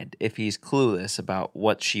mind if he's clueless about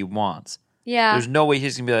what she wants. Yeah. There's no way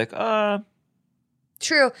he's going to be like,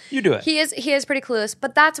 True. you do it. He is pretty clueless,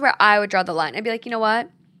 but that's where I would draw the line. I'd be like, you know what?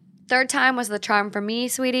 3rd time was the charm for me,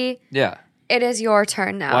 sweetie. Yeah. It is your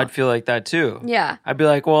turn now. Well, I'd feel like that too. Yeah. I'd be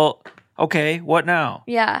like, well, okay, what now?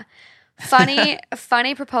 Yeah. Funny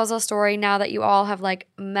proposal story now that you all have like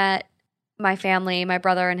met my family, my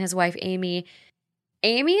brother and his wife, Amy.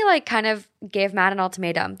 Amy like kind of gave Matt an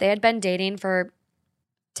ultimatum. They had been dating for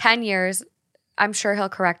 10 years. I'm sure he'll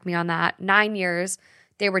correct me on that. 9 years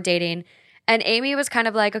they were dating. And Amy was kind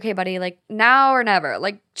of like, okay, buddy, like now or never,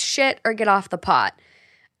 like shit or get off the pot.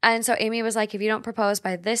 And so Amy was like, if you don't propose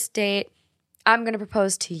by this date, I'm going to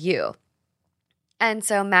propose to you. And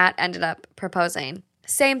so Matt ended up proposing.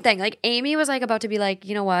 Same thing. Like Amy was like about to be like,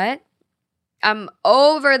 you know what? I'm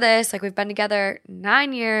over this. Like we've been together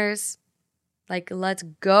 9 years. Like let's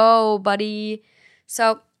go, buddy.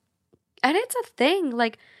 So, and it's a thing.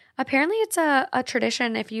 Like apparently it's a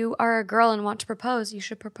tradition. If you are a girl and want to propose, you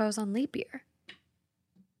should propose on leap year.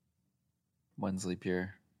 When's leap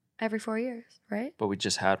year? Every 4 years, right? But we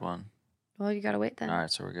just had one. Well, you got to wait then. All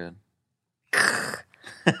right, so we're good.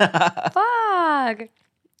 Fuck.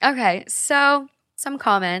 Okay, so some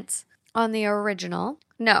comments on the original.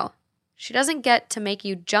 No, she doesn't get to make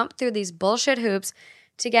you jump through these bullshit hoops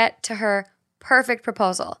to get to her perfect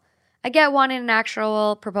proposal. I get wanting an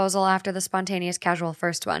actual proposal after the spontaneous, casual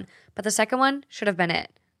first one, but the second one should have been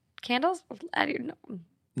it. Candles?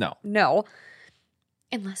 No. No.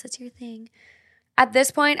 Unless it's your thing. At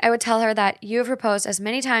this point, I would tell her that you have proposed as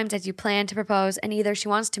many times as you plan to propose, and either she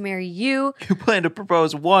wants to marry you You plan to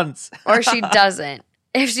propose once. or she doesn't.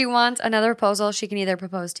 If she wants another proposal, she can either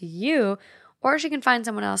propose to you or she can find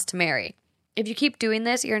someone else to marry. If you keep doing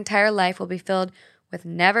this, your entire life will be filled with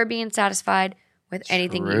never being satisfied with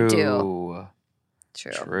anything you do.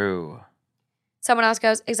 True. Someone else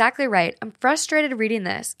goes, exactly right. I'm frustrated reading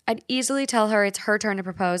this. I'd easily tell her it's her turn to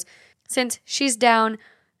propose since she's down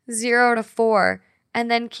 0 to 4 and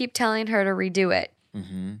then keep telling her to redo it.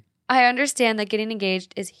 Mm-hmm. I understand that getting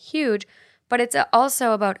engaged is huge, but it's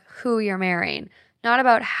also about who you're marrying, not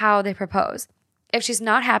about how they propose. If she's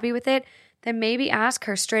not happy with it, then maybe ask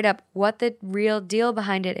her straight up what the real deal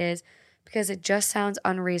behind it is, because it just sounds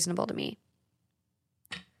unreasonable to me.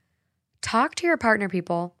 Talk to your partner,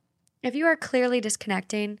 people. If you are clearly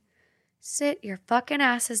disconnecting, sit your fucking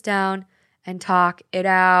asses down and talk it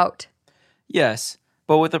out. Yes,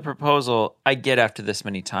 but with a proposal, I get after this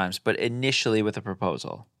many times, but initially with a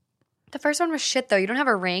proposal. The first one was shit, though. You don't have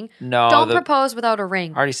a ring. No. Don't propose without a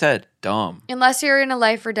ring. I already said dumb. Unless you're in a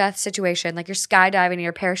life or death situation, like you're skydiving and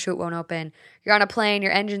your parachute won't open. You're on a plane,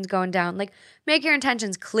 your engine's going down. Like, make your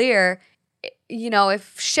intentions clear,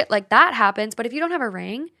 if shit like that happens. But if you don't have a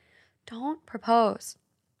ring, don't propose.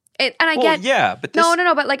 Yeah, but this...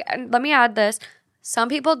 No, but like, let me add this. Some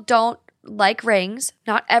people don't like rings.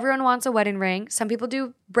 Not everyone wants a wedding ring. Some people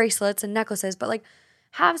do bracelets and necklaces, but like,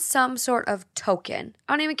 have some sort of token.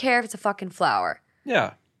 I don't even care if it's a fucking flower.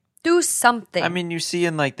 Yeah. Do something. I mean, you see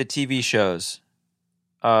in like the TV shows,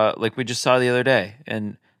 like we just saw the other day,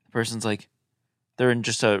 and the person's like, they're in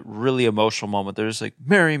just a really emotional moment. They're just like,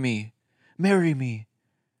 marry me.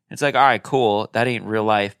 It's like, all right, cool. That ain't real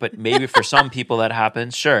life, but maybe for some people that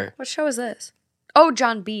happens, sure. What show is this? Oh,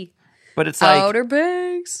 John B. But it's like Outer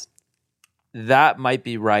Banks. That might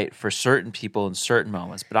be right for certain people in certain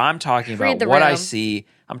moments, but I'm talking Read about the what I room. see.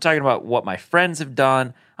 I'm talking about what my friends have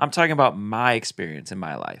done. I'm talking about my experience in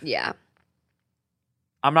my life. Yeah.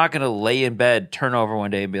 I'm not going to lay in bed, turn over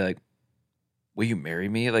one day and be like, will you marry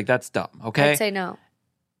me? Like, that's dumb, okay? I'd say no.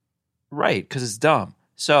 Right, because it's dumb.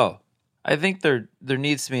 So I think there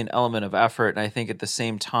needs to be an element of effort, and I think at the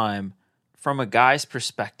same time, from a guy's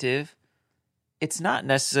perspective, it's not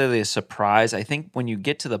necessarily a surprise. I think when you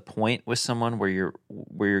get to the point with someone where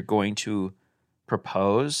you're going to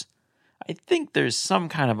propose, I think there's some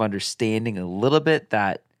kind of understanding a little bit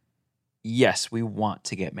that, yes, we want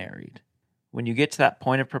to get married. When you get to that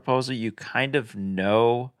point of proposal, you kind of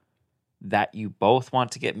know that you both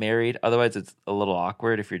want to get married. Otherwise, it's a little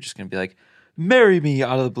awkward if you're just going to be like, marry me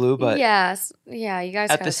out of the blue. But yes. Yeah, you guys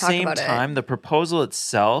at gotta the talk same about time, the proposal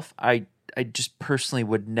itself, I just personally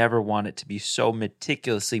would never want it to be so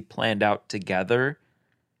meticulously planned out together.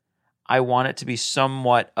 I want it to be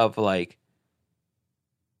somewhat of like,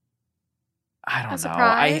 I don't know.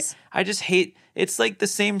 Surprise? I just hate, it's like the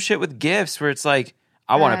same shit with gifts where it's like,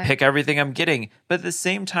 I want to pick everything I'm getting. But at the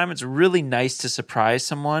same time, it's really nice to surprise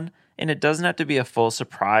someone. And it doesn't have to be a full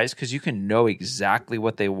surprise because you can know exactly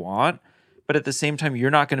what they want. But at the same time,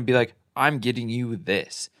 you're not going to be like, I'm getting you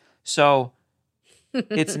this. So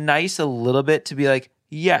it's nice a little bit to be like,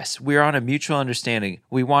 yes, we're on a mutual understanding.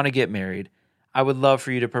 We want to get married. I would love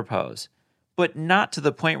for you to propose. But not to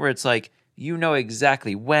the point where it's like, you know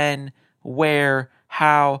exactly when, where,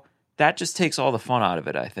 how. That just takes all the fun out of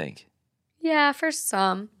it, I think. Yeah, for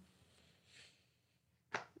some.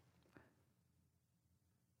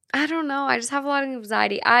 I don't know. I just have a lot of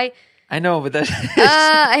anxiety. I know, but that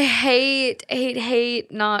I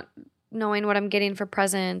hate not knowing what I'm getting for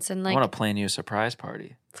presents and like. I want to plan you a surprise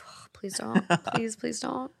party. Please don't. Please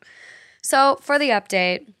don't. So for the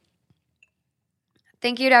update,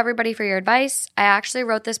 thank you to everybody for your advice. I actually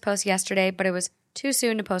wrote this post yesterday, but it was too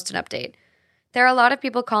soon to post an update. There are a lot of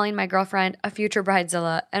people calling my girlfriend a future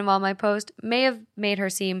bridezilla, and while my post may have made her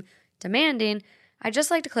seem demanding, I'd just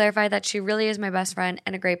like to clarify that she really is my best friend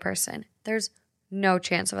and a great person. There's no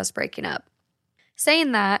chance of us breaking up.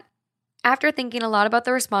 Saying that, after thinking a lot about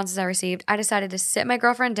the responses I received, I decided to sit my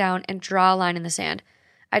girlfriend down and draw a line in the sand.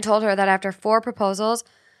 I told her that after 4 proposals,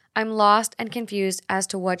 I'm lost and confused as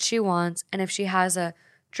to what she wants, and if she has a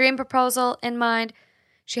dream proposal in mind,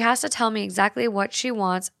 she has to tell me exactly what she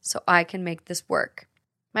wants so I can make this work.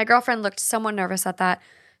 My girlfriend looked somewhat nervous at that,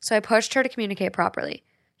 so I pushed her to communicate properly.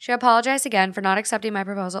 She apologized again for not accepting my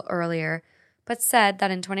proposal earlier, but said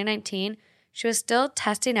that in 2019, she was still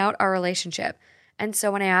testing out our relationship, and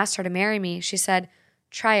so when I asked her to marry me, she said,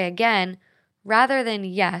 try again, rather than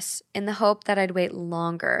yes, in the hope that I'd wait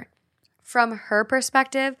longer. From her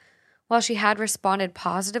perspective, while she had responded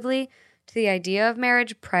positively to the idea of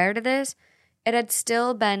marriage prior to this, it had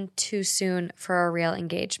still been too soon for a real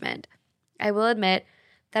engagement. I will admit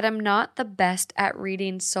that I'm not the best at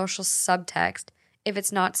reading social subtext if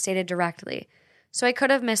it's not stated directly, so I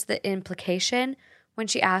could have missed the implication when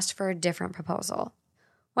she asked for a different proposal.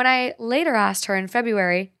 When I later asked her in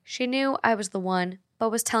February, she knew I was the one,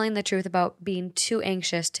 but was telling the truth about being too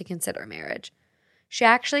anxious to consider marriage. She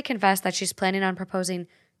actually confessed that she's planning on proposing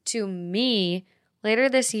to me later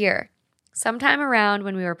this year, sometime around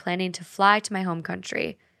when we were planning to fly to my home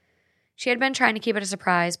country. She had been trying to keep it a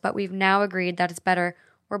surprise, but we've now agreed that it's better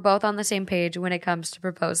we're both on the same page when it comes to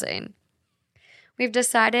proposing. We've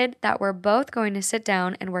decided that we're both going to sit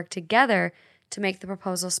down and work together to make the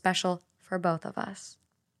proposal special for both of us.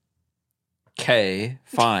 Okay,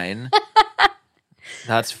 fine.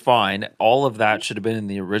 That's fine. All of that should have been in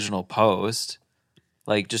the original post.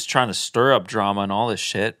 Like, just trying to stir up drama and all this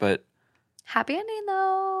shit, but... Happy ending,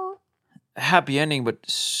 though. Happy ending, but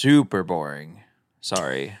super boring.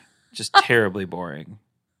 Sorry. Just terribly boring.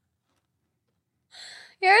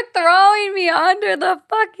 You're throwing me under the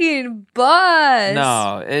fucking bus.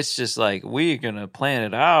 No, it's just like we're gonna plan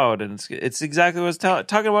it out, and it's exactly what I was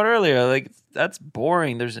talking about earlier. Like that's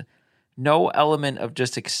boring. There's no element of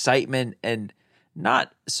just excitement and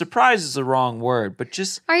not surprise is the wrong word, but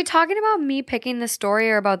just Are you talking about me picking the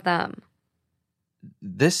story or about them?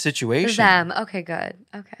 this situation. Them. Okay, good.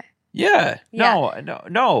 Okay. Yeah. Yeah.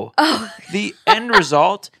 No. Oh. The end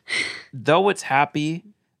result, though it's happy,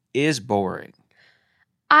 is boring.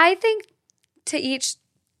 I think to each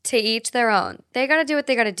their own. They got to do what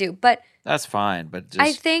they got to do. But That's fine, but just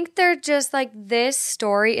I think they're just like, this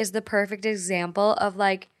story is the perfect example of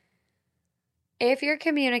like, if your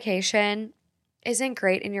communication isn't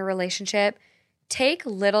great in your relationship, take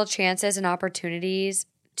little chances and opportunities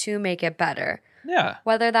to make it better. yeah.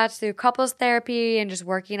 Whether that's through couples therapy and just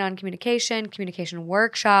working on communication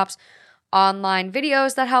workshops, online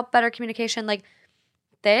videos that help better communication. Like,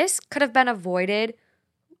 this could have been avoided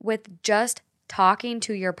with just talking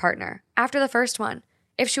to your partner after the first one.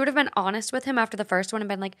 If she would have been honest with him after the first one and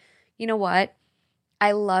been like, you know what?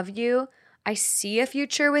 I love you. I see a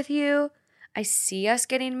future with you. I see us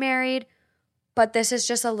getting married, but this is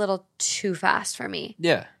just a little too fast for me.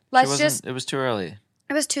 Yeah. It was too early.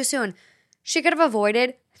 It was too soon. She could have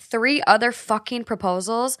avoided 3 other fucking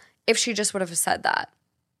proposals if she just would have said that.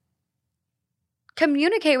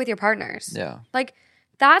 Communicate with your partners. Yeah. Like,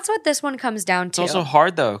 that's what this one comes down It's to. also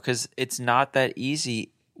hard though, because it's not that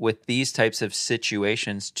easy with these types of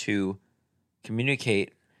situations to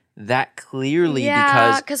communicate that clearly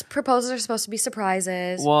because proposals are supposed to be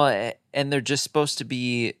surprises. well, and they're just supposed to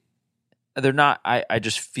be they're not I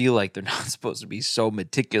just feel like they're not supposed to be so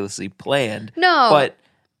meticulously planned. No. But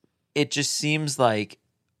it just seems like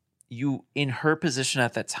you, in her position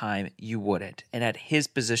at that time, you wouldn't. And at his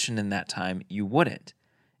position in that time, you wouldn't.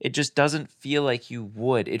 It just doesn't feel like you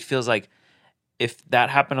would. It feels like if that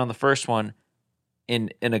happened on the first one, in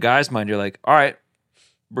a guy's mind, you're like, all right,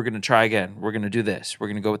 we're going to try again. We're going to do this. We're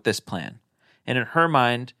going to go with this plan. And in her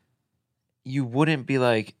mind, you wouldn't be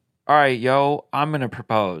like, all right, yo, I'm going to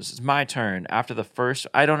propose. It's my turn. After the first,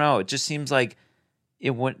 I don't know. It just seems like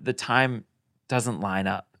the time doesn't line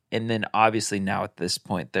up. And then obviously now at this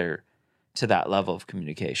point, they're to that level of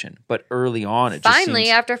communication. But early on, it Finally, just seems,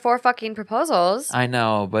 after 4 fucking proposals. I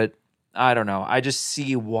know, but I don't know. I just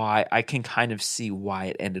see why. I can kind of see why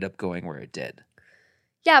it ended up going where it did.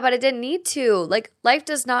 Yeah, but it didn't need to. Like, life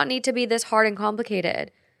does not need to be this hard and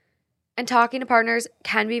complicated. And talking to partners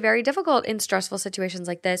can be very difficult in stressful situations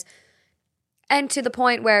like this. And to the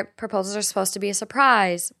point where proposals are supposed to be a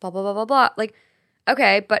surprise, blah, blah, blah, blah, blah. Like,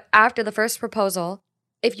 okay, but after the first proposal,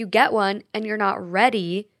 if you get one and you're not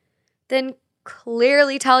ready, then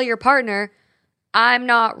clearly tell your partner, I'm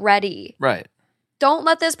not ready. Right. Don't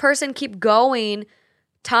let this person keep going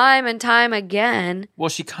time and time again. Well,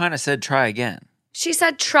 she kind of said try again. She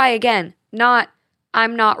said try again, not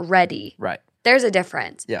I'm not ready. Right. There's a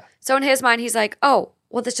difference. Yeah. So in his mind, he's like, oh,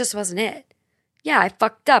 well, this just wasn't it. Yeah, I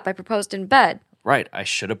fucked up. I proposed in bed. Right. I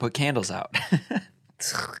should have put candles out.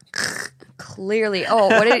 Clearly. Oh,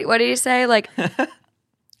 what did he say? Like,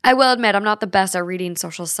 I will admit, I'm not the best at reading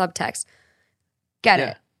social subtext. Get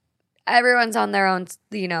it. Everyone's on their own,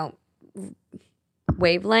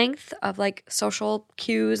 wavelength of like social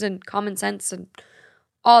cues and common sense and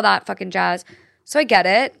all that fucking jazz. So I get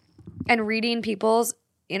it. And reading people's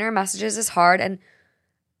inner messages is hard. And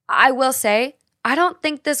I will say, I don't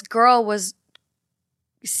think this girl was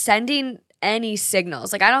sending any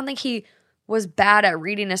signals. Like, I don't think he was bad at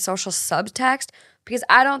reading a social subtext because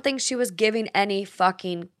I don't think she was giving any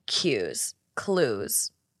fucking cues,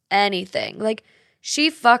 clues, anything. Like, she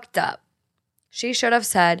fucked up. She should have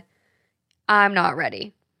said, I'm not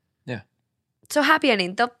ready. Yeah. So happy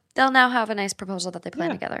ending. They'll now have a nice proposal that they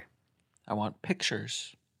plan together. I want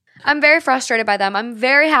pictures. I'm very frustrated by them. I'm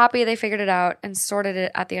very happy they figured it out and sorted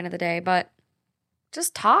it at the end of the day, but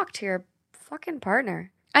just talk to your fucking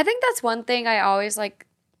partner. I think that's one thing I always I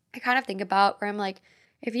kind of think about where I'm like,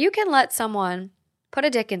 if you can let someone put a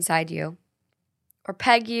dick inside you or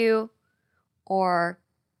peg you or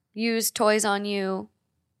use toys on you,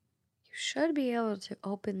 you should be able to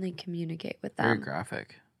openly communicate with them. Very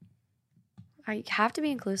graphic. I have to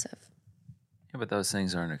be inclusive. Yeah, but those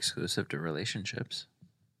things aren't exclusive to relationships.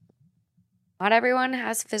 Not everyone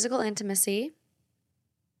has physical intimacy.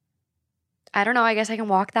 I don't know. I guess I can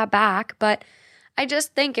walk that back. But I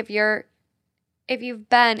just think if you've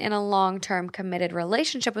been in a long-term committed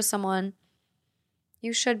relationship with someone,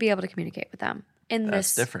 you should be able to communicate with them in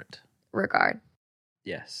That's this different. regard.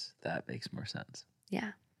 Yes, that makes more sense.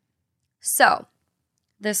 Yeah. So,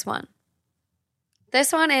 this one.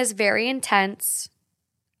 This one is very intense.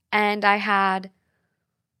 And I had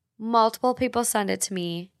Multiple people send it to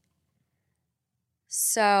me.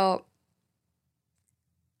 So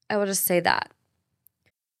I will just say that.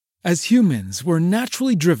 As humans, we're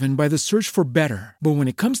naturally driven by the search for better. But when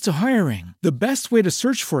it comes to hiring, the best way to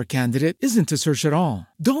search for a candidate isn't to search at all.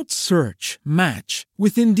 Don't search, match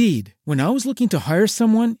with Indeed. When I was looking to hire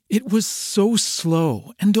someone, it was so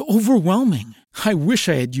slow and overwhelming. I wish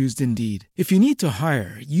I had used Indeed. If you need to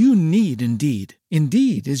hire, you need Indeed.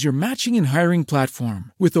 Indeed is your matching and hiring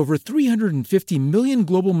platform with over 350 million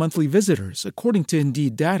global monthly visitors, according to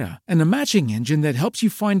Indeed data, and a matching engine that helps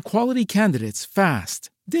you find quality candidates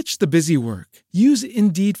fast. Ditch the busy work. Use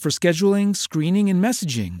Indeed for scheduling, screening, and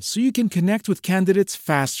messaging so you can connect with candidates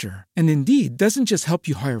faster. And Indeed doesn't just help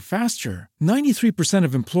you hire faster. 93%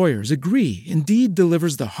 of employers agree Indeed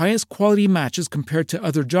delivers the highest quality matches compared to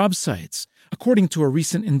other job sites, according to a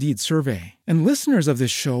recent Indeed survey. And listeners of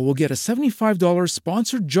this show will get a $75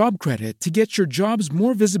 sponsored job credit to get your jobs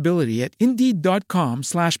more visibility at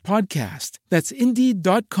Indeed.com/podcast. That's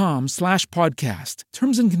Indeed.com/podcast.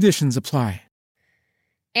 Terms and conditions apply.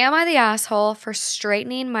 Am I the asshole for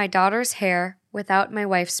straightening my daughter's hair without my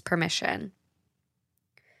wife's permission?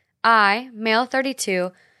 I, male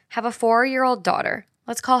 32, have a 4-year-old daughter.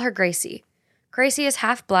 Let's call her Gracie. Gracie is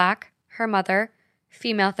half black, her mother,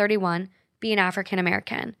 female 31, being African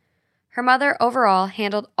American. Her mother overall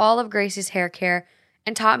handled all of Gracie's hair care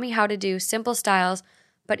and taught me how to do simple styles,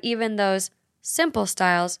 but even those simple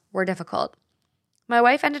styles were difficult. My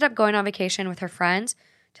wife ended up going on vacation with her friends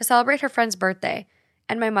to celebrate her friend's birthday,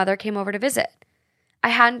 and my mother came over to visit. I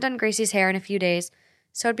hadn't done Gracie's hair in a few days,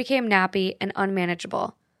 so it became nappy and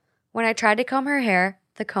unmanageable. When I tried to comb her hair,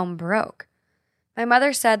 the comb broke. My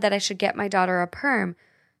mother said that I should get my daughter a perm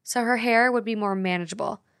so her hair would be more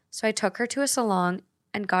manageable, so I took her to a salon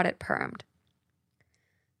and got it permed.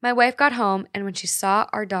 My wife got home, and when she saw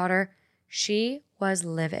our daughter, she was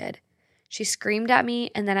livid. She screamed at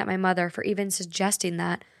me and then at my mother for even suggesting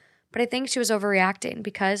that, but I think she was overreacting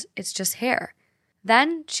because it's just hair.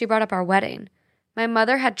 Then she brought up our wedding. My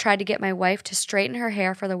mother had tried to get my wife to straighten her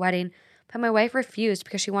hair for the wedding, but my wife refused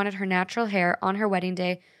because she wanted her natural hair on her wedding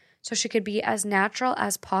day so she could be as natural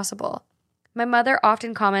as possible. My mother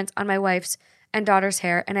often comments on my wife's and daughter's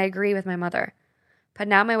hair, and I agree with my mother. But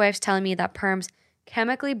now my wife's telling me that perms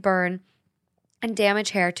chemically burn and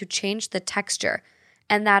damage hair to change the texture,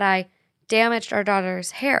 and that I damaged our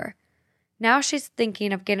daughter's hair. Now she's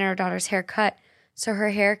thinking of getting our daughter's hair cut so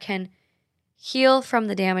her hair can heal from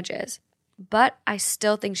the damages, but I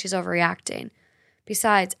still think she's overreacting.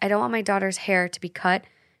 Besides, I don't want my daughter's hair to be cut.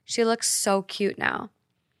 She looks so cute now.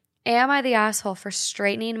 Am I the asshole for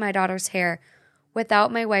straightening my daughter's hair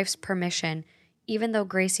without my wife's permission, even though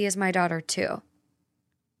Gracie is my daughter too?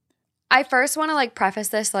 I first want to preface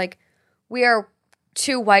this, we are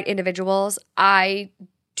two white individuals. I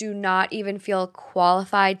do not even feel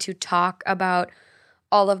qualified to talk about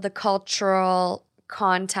all of the cultural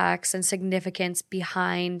context and significance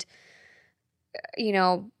behind,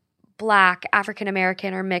 Black, African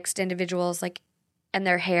American, or mixed individuals and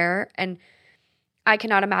their hair. And I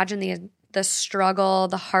cannot imagine the struggle,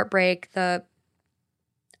 the heartbreak, the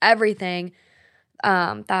everything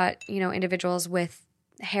that individuals with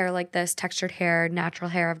hair like this, textured hair, natural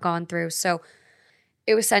hair, have gone through. So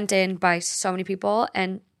it was sent in by so many people,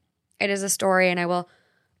 and it is a story, and I will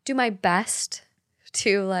do my best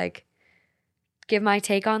to give my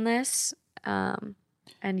take on this, and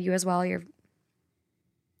you as well. You're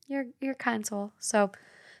kind soul. So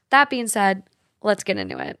that being said, let's get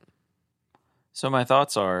into it. So my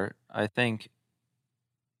thoughts are, I think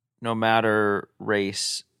no matter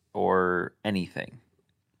race or anything,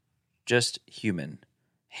 just human,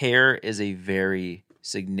 hair is a very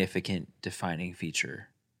significant defining feature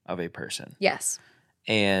of a person. Yes.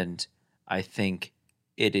 And I think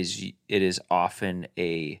it is often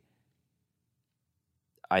I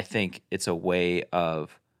think it's a way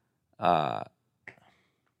of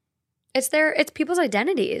it's people's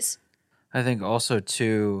identities. I think also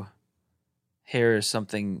too, hair is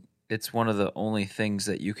something, it's one of the only things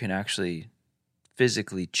that you can actually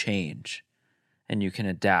physically change, and you can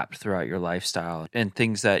adapt throughout your lifestyle and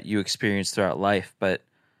things that you experience throughout life. But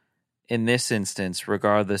in this instance,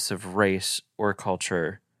 regardless of race or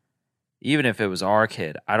culture, even if it was our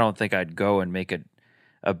kid, I don't think I'd go and make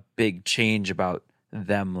a big change about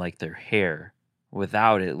them, like their hair,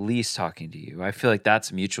 without at least talking to you. I feel like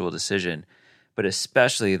that's a mutual decision. But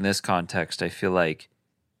especially in this context, I feel like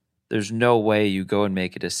there's no way you go and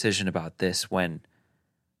make a decision about this when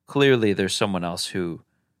clearly there's someone else who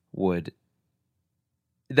would,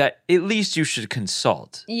 that at least you should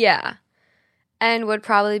consult. Yeah. and would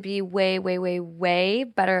probably be way, way, way, way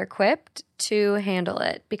better equipped to handle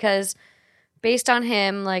it. Because based on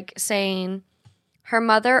him, like, saying her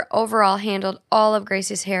mother overall handled all of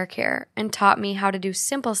Gracie's hair care and taught me how to do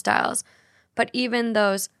simple styles. But even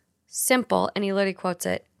those simple, and he literally quotes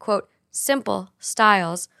it, quote, simple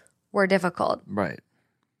styles were difficult. Right.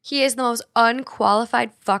 He is the most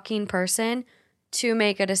unqualified fucking person to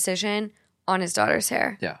make a decision on his daughter's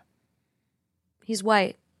hair. Yeah. He's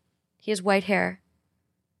white. He has white hair.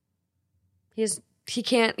 He's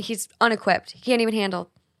unequipped. He can't even handle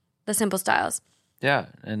the simple styles. Yeah.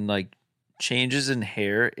 And like changes in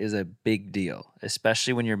hair is a big deal,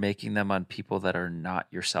 especially when you're making them on people that are not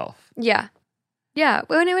yourself. Yeah. Yeah.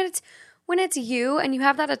 When it's you and you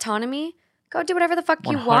have that autonomy, go do whatever the fuck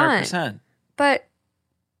you want. 100%. But,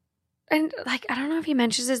 and like, I don't know if he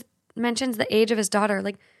mentions the age of his daughter.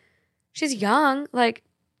 Like, she's young. Like,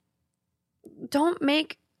 don't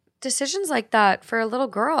make decisions like that for a little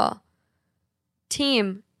girl.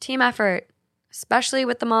 Team effort, especially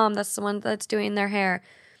with the mom. That's the one that's doing their hair.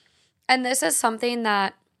 And this is something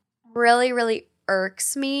that really, really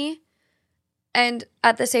irks me. And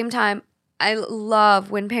at the same time, I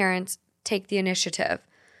love when parents take the initiative.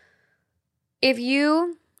 If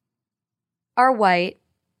you are white,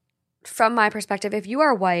 from my perspective, if you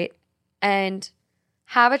are white and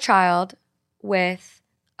have a child with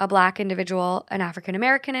a Black individual, an African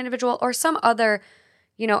American individual, or some other,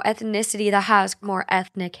 ethnicity that has more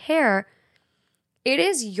ethnic hair, it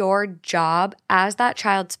is your job as that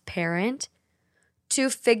child's parent to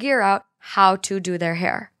figure out how to do their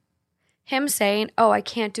hair. Him saying, oh, I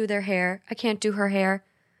can't do their hair, I can't do her hair,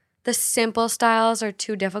 the simple styles are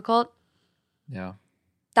too difficult. Yeah.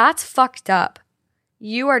 That's fucked up.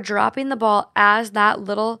 You are dropping the ball as that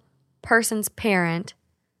little person's parent.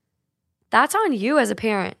 That's on you as a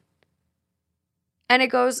parent. And it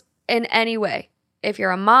goes in any way. If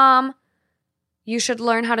you're a mom, you should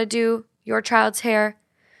learn how to do your child's hair.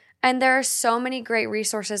 And there are so many great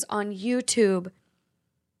resources on YouTube.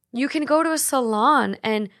 You can go to a salon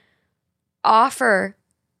and offer,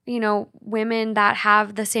 women that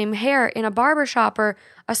have the same hair in a barbershop or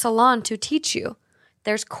a salon to teach you.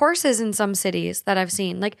 There's courses in some cities that I've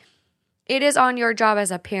seen. Like, it is on your job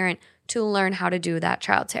as a parent to learn how to do that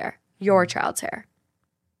child's hair, your child's hair.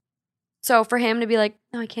 So for him to be like,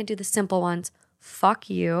 no, I can't do the simple ones. Fuck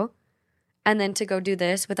you. And then to go do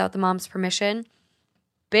this without the mom's permission,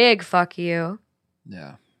 big fuck you.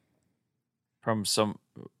 Yeah. From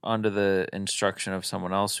under the instruction of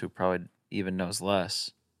someone else who probably even knows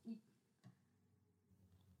less.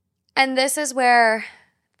 And this is where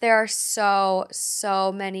there are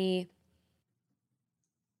so many.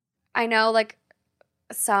 I know, like,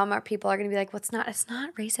 some people are going to be like, well, it's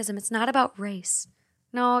not racism. It's not about race.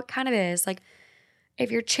 No, it kind of is. Like,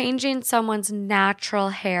 if you're changing someone's natural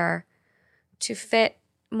hair to fit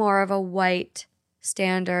more of a white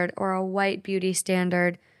standard or a white beauty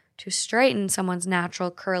standard to straighten someone's natural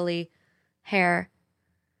curly hair,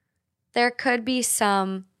 there could be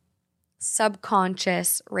some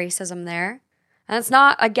subconscious racism there. And it's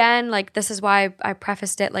not, again, like, this is why I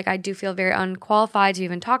prefaced it, like, I do feel very unqualified to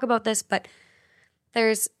even talk about this, but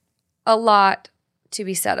there's a lot to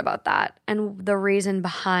be said about that and the reason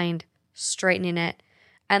behind straightening it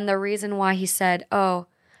and the reason why he said, oh,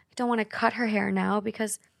 I don't want to cut her hair now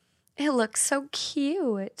because it looks so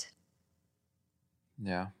cute.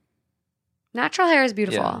 Yeah. Natural hair is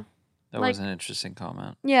beautiful. Yeah. That was an interesting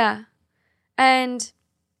comment. Yeah. And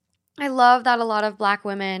I love that a lot of Black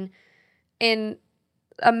women in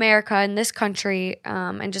America, in this country,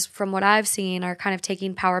 and just from what I've seen, are kind of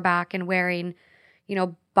taking power back and wearing,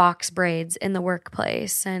 box braids in the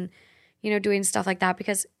workplace and, doing stuff like that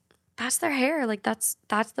because that's their hair. Like, that's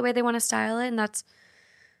the way they want to style it. And that's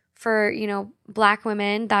for, Black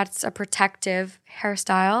women, that's a protective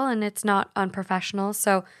hairstyle and it's not unprofessional.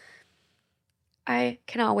 So I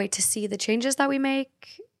cannot wait to see the changes that we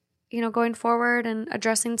make, going forward and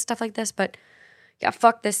addressing stuff like this. But yeah,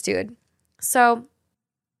 fuck this dude. So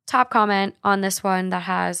top comment on this one that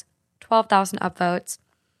has 12,000 upvotes.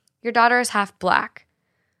 Your daughter is half Black.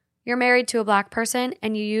 You're married to a Black person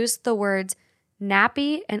and you use the words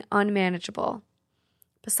nappy and unmanageable.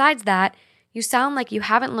 Besides that, you sound like you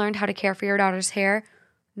haven't learned how to care for your daughter's hair,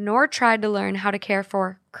 nor tried to learn how to care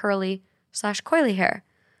for curly/coily hair.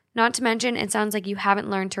 Not to mention, it sounds like you haven't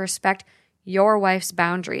learned to respect your wife's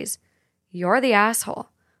boundaries. You're the asshole.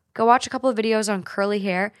 Go watch a couple of videos on curly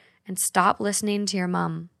hair and stop listening to your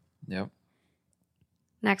mom. Yep.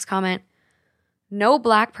 Next comment. No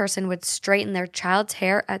Black person would straighten their child's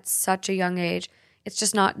hair at such a young age. It's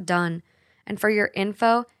just not done. And for your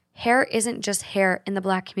info, hair isn't just hair in the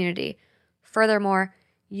Black community. Furthermore,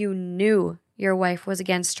 you knew your wife was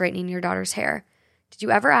against straightening your daughter's hair. Did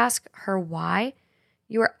you ever ask her why?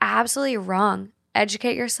 You were absolutely wrong.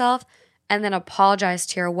 Educate yourself and then apologize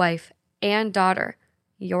to your wife and daughter.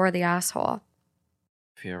 You're the asshole.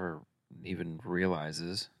 If he ever even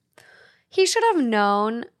realizes. He should have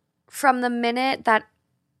known from the minute that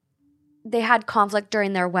they had conflict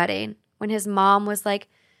during their wedding when his mom was like,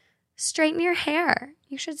 straighten your hair.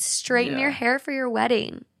 You should straighten your hair for your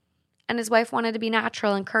wedding. And his wife wanted to be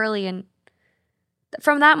natural and curly. And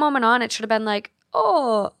from that moment on, it should have been like,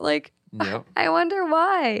 oh, like, Yep. I wonder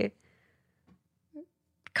why.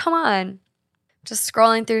 Come on. Just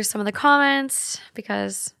scrolling through some of the comments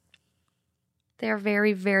because they're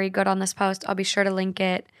very, very good on this post. I'll be sure to link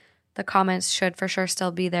it. The comments should for sure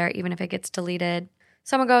still be there, even if it gets deleted.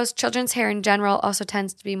 Someone goes, children's hair in general also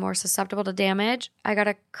tends to be more susceptible to damage. I got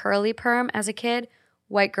a curly perm as a kid,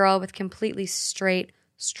 white girl with completely straight,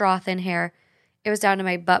 straw-thin hair. It was down to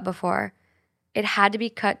my butt before. It had to be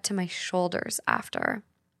cut to my shoulders after.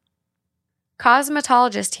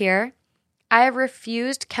 Cosmetologist here. I have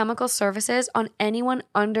refused chemical services on anyone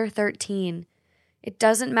under 13. It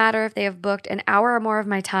doesn't matter if they have booked an hour or more of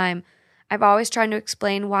my time. I've always tried to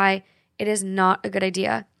explain why it is not a good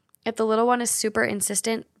idea. If the little one is super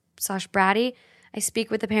insistent / bratty, I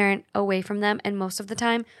speak with the parent away from them and most of the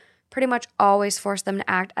time pretty much always force them to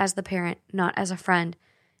act as the parent, not as a friend.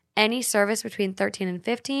 Any service between 13 and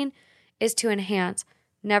 15 is to enhance,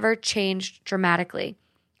 never change dramatically.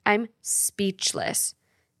 I'm speechless.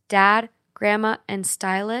 Dad, grandma, and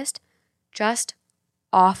stylist, just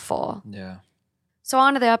awful. Yeah. So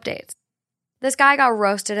on to the updates. This guy got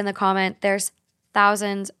roasted in the comment. There's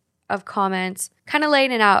thousands of comments kind of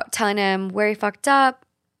laying it out, telling him where he fucked up,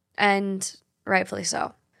 and rightfully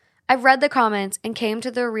so. I've read the comments and came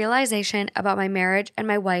to the realization about my marriage and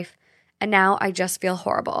my wife, and now I just feel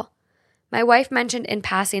horrible. My wife mentioned in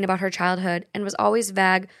passing about her childhood and was always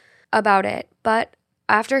vague about it, but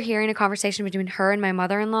after hearing a conversation between her and my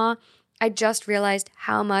mother-in-law, I just realized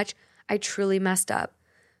how much I truly messed up.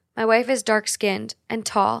 My wife is dark-skinned and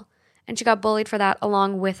tall, and she got bullied for that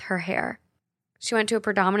along with her hair. She went to a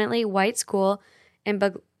predominantly white school in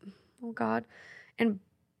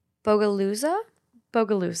Bogalusa,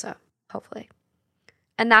 hopefully.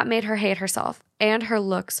 And that made her hate herself and her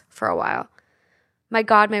looks for a while. My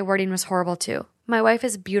God, my wording was horrible too. My wife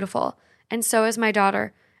is beautiful, and so is my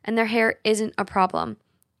daughter, and their hair isn't a problem.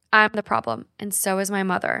 I'm the problem, and so is my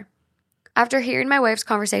mother. After hearing my wife's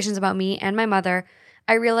conversations about me and my mother,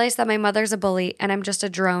 I realized that my mother's a bully and I'm just a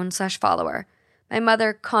drone / follower. My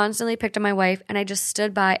mother constantly picked on my wife and I just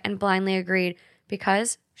stood by and blindly agreed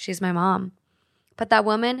because she's my mom. But that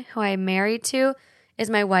woman who I am married to is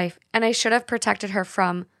my wife and I should have protected her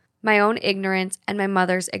from my own ignorance and my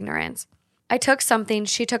mother's ignorance. I took something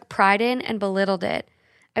she took pride in and belittled it.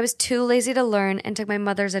 I was too lazy to learn and took my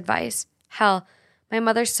mother's advice. Hell, my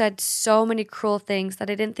mother said so many cruel things that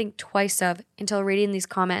I didn't think twice of until reading these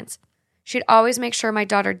comments. She'd always make sure my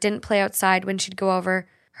daughter didn't play outside when she'd go over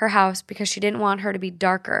her house because she didn't want her to be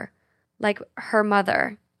darker, like her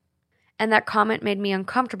mother. And that comment made me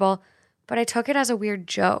uncomfortable, but I took it as a weird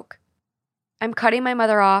joke. I'm cutting my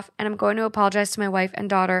mother off and I'm going to apologize to my wife and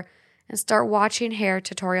daughter and start watching hair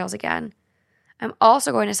tutorials again. I'm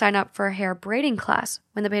also going to sign up for a hair braiding class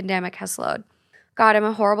when the pandemic has slowed. God, I'm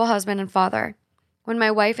a horrible husband and father. When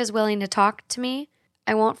my wife is willing to talk to me,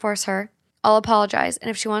 I won't force her. I'll apologize, and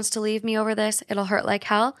if she wants to leave me over this, it'll hurt like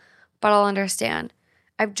hell, but I'll understand.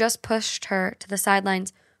 I've just pushed her to the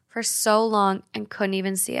sidelines for so long and couldn't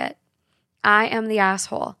even see it. I am the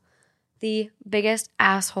asshole. The biggest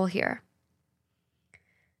asshole here.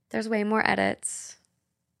 There's way more edits,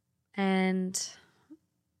 and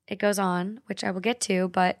it goes on, which I will get to,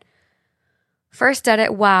 but first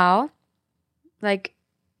edit, wow. Like,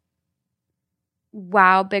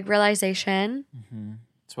 wow, big realization. Mm-hmm.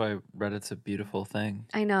 That's why Reddit's a beautiful thing.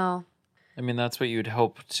 I know. I mean, that's what you'd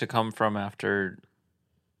hope to come from after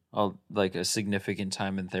a significant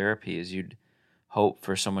time in therapy is you'd hope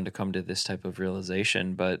for someone to come to this type of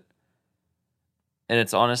realization. And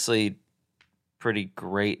it's honestly pretty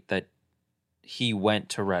great that he went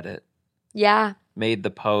to Reddit. Yeah. Made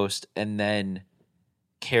the post and then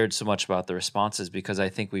cared so much about the responses, because I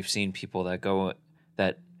think we've seen people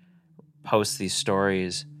that post these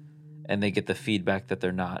stories and they get the feedback that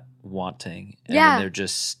they're not wanting. And then they're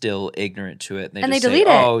just still ignorant to it. And they delete it.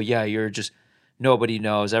 Oh, yeah, you're just, nobody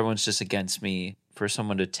knows. Everyone's just against me. For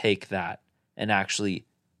someone to take that and actually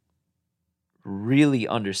really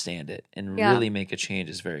understand it and really make a change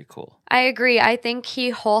is very cool. I agree. I think he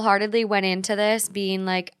wholeheartedly went into this being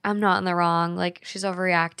like, I'm not in the wrong. Like, she's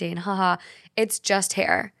overreacting. Haha. It's just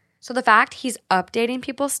hair. So the fact he's updating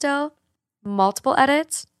people still, multiple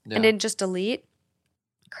edits, and didn't just delete,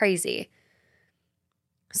 crazy.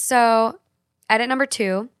 So edit number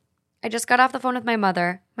 2, I just got off the phone with my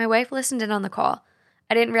mother. My wife listened in on the call.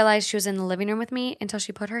 I didn't realize she was in the living room with me until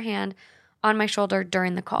she put her hand on my shoulder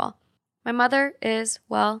during the call. My mother is,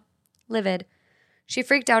 well, livid. She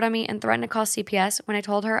freaked out on me and threatened to call CPS when I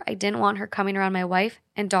told her I didn't want her coming around my wife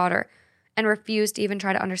and daughter, and refused to even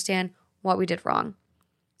try to understand what we did wrong.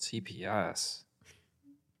 CPS.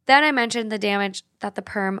 Then I mentioned the damage that the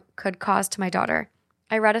perm could cause to my daughter.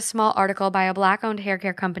 I read a small article by a Black-owned hair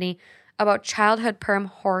care company about childhood perm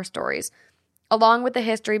horror stories, along with the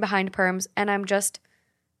history behind perms, and I'm just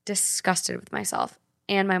disgusted with myself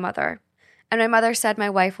and my mother. And my mother said my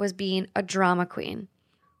wife was being a drama queen.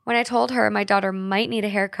 When I told her my daughter might need a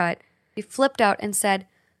haircut, she flipped out and said,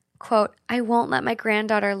 quote, "I won't let my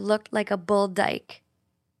granddaughter look like a bull dyke."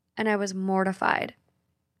 And I was mortified.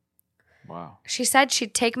 Wow. She said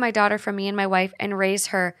she'd take my daughter from me and my wife and raise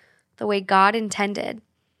her the way God intended.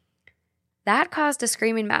 That caused a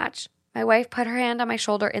screaming match. My wife put her hand on my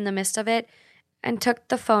shoulder in the midst of it and took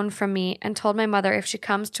the phone from me and told my mother if she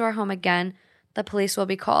comes to our home again, the police will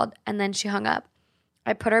be called. And then she hung up.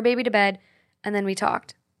 I put our baby to bed and then we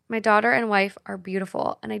talked. My daughter and wife are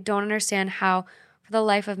beautiful, and I don't understand how, for the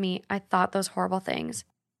life of me, I thought those horrible things.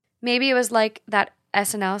 Maybe it was like that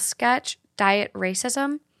SNL sketch, Diet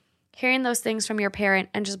Racism, hearing those things from your parent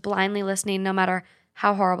and just blindly listening no matter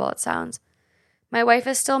how horrible it sounds. My wife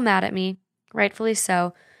is still mad at me, rightfully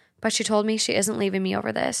so, but she told me she isn't leaving me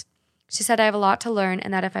over this. She said I have a lot to learn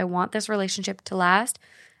and that if I want this relationship to last,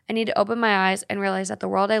 I need to open my eyes and realize that the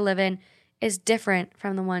world I live in is different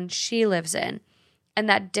from the one she lives in, and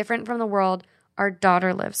that different from the world our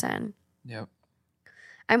daughter lives in. Yep.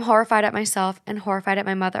 I'm horrified at myself and horrified at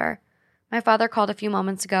my mother. My father called a few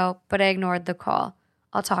moments ago, but I ignored the call.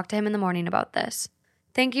 I'll talk to him in the morning about this.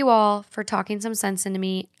 Thank you all for talking some sense into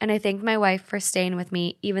me, and I thank my wife for staying with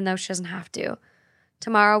me even though she doesn't have to.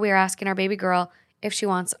 Tomorrow we are asking our baby girl if she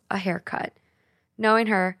wants a haircut. Knowing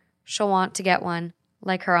her, she'll want to get one,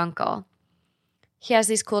 like her uncle. He has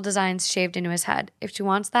these cool designs shaved into his head. If she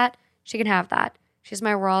wants that, she can have that. She's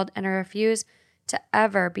my world, and I refuse to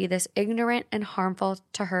ever be this ignorant and harmful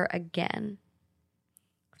to her again.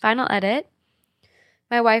 Final edit.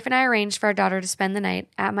 My wife and I arranged for our daughter to spend the night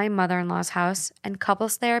at my mother-in-law's house, and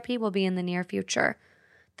couples therapy will be in the near future.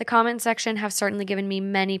 The comment section have certainly given me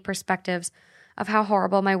many perspectives of how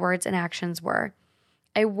horrible my words and actions were.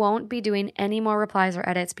 I won't be doing any more replies or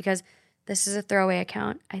edits because this is a throwaway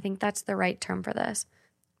account. I think that's the right term for this.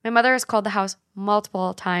 My mother has called the house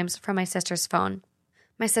multiple times from my sister's phone.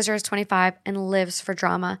 My sister is 25 and lives for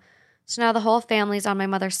drama, so now the whole family's on my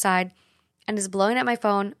mother's side and is blowing up my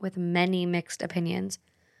phone with many mixed opinions,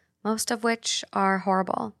 most of which are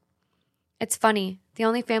horrible. It's funny, the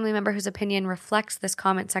only family member whose opinion reflects this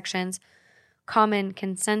comment section's common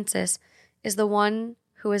consensus is the one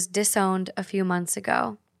who was disowned a few months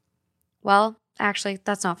ago. Well, actually,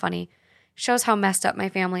 that's not funny. Shows how messed up my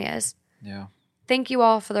family is. Yeah. Thank you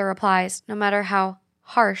all for the replies, no matter how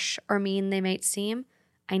harsh or mean they might seem.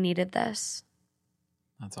 I needed this.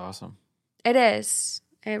 That's awesome. It is.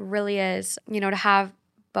 It really is. You know, to have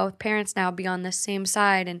both parents now be on the same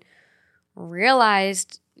side and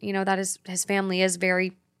realized, you know, that his family is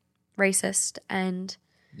very racist, and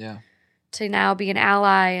Yeah. to now be an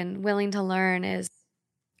ally and willing to learn is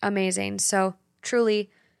amazing. So truly,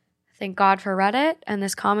 thank God for Reddit and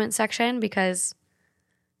this comment section because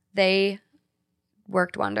they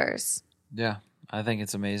worked wonders. Yeah. I think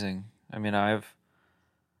it's amazing. I mean, I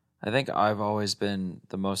think I've always been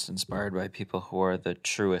the most inspired by people who are the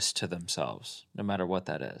truest to themselves, no matter what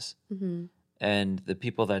that is. Mm-hmm. And the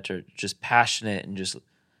people that are just passionate and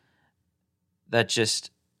that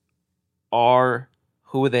just are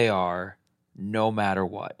who they are no matter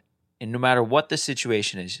what. And no matter what the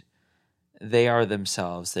situation is, they are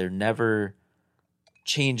themselves. They're never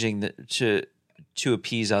changing to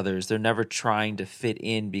appease others. They're never trying to fit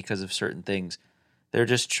in because of certain things. They're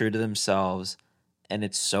just true to themselves. And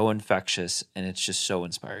it's so infectious, and it's just so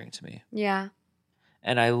inspiring to me. Yeah.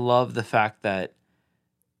 And I love the fact that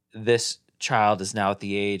this child is now at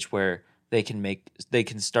the age where they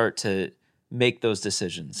can start to make those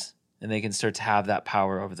decisions, and they can start to have that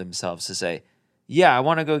power over themselves to say, yeah, I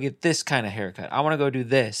want to go get this kind of haircut. I want to go do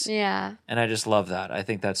this. Yeah. And I just love that. I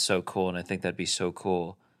think that's so cool, and I think that'd be so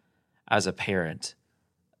cool as a parent,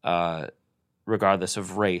 regardless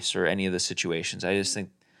of race or any of the situations. I just think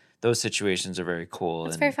those situations are very cool.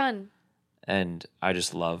 It's very fun. And I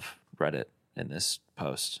just love Reddit in this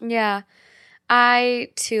post. Yeah. I,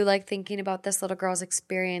 too, like thinking about this little girl's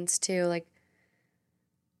experience, too. Like,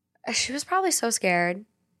 She was probably so scared.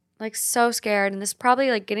 Like, so scared. And this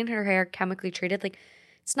probably, like, getting her hair chemically treated. Like,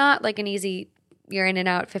 it's not like an easy, you're in and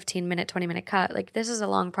out 15-minute, 20-minute cut. Like, this is a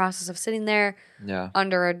long process of sitting there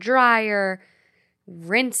under a dryer,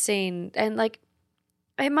 rinsing. And, like,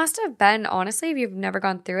 it must have been, honestly, if you've never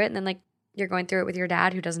gone through it and then, like, you're going through it with your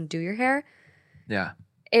dad who doesn't do your hair. Yeah.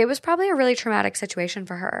 It was probably a really traumatic situation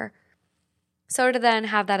for her. So to then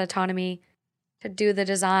have that autonomy to do the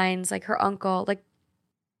designs, like her uncle, like,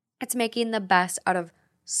 it's making the best out of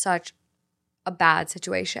such a bad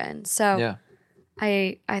situation. So Yeah.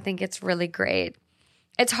 I think it's really great.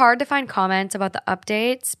 It's hard to find comments about the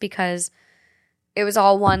updates because it was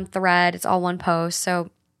all one thread. It's all one post.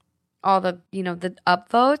 So all the, the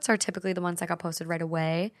upvotes are typically the ones that got posted right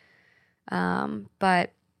away.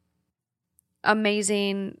 But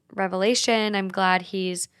amazing revelation. I'm glad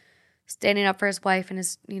he's standing up for his wife and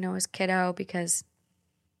his, his kiddo, because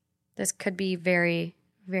this could be very,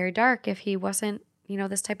 very dark if he wasn't,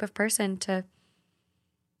 this type of person to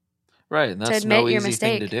Right, and that's admit no your easy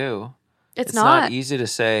mistake. thing to do. It's not not easy to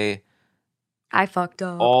say I fucked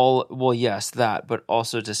up. well, yes, that, but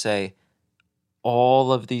also to say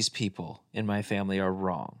all of these people in my family are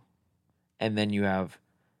wrong. And then you have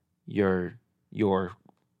your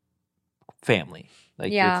family,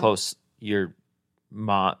 like your close, your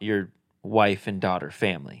mom, your wife and daughter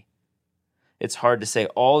family. It's hard to say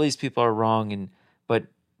all these people are wrong,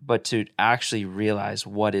 but to actually realize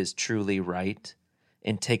what is truly right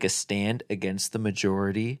and take a stand against the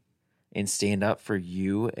majority and stand up for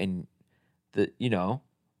you and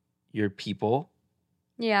your people.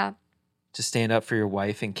 Yeah. To stand up for your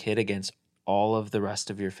wife and kid against all of the rest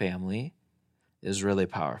of your family is really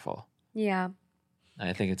powerful. Yeah.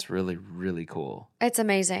 I think it's really, really cool. It's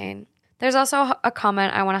amazing. There's also a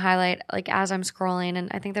comment I want to highlight, like, as I'm scrolling, and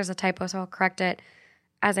I think there's a typo, so I'll correct it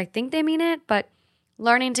as I think they mean it, but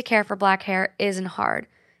learning to care for black hair isn't hard.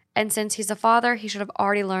 And since he's a father, he should have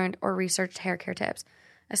already learned or researched hair care tips,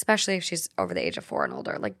 especially if she's over the age of 4 and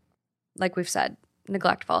older, like we've said,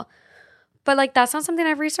 neglectful. But, like, that's not something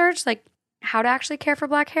I've researched, like, how to actually care for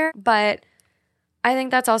black hair. But I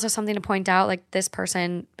think that's also something to point out, like, this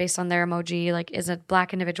person, based on their emoji, like, is a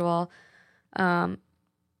black individual.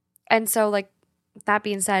 And so, like, that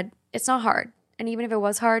being said, it's not hard. And even if it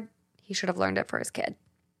was hard, he should have learned it for his kid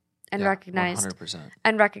and recognized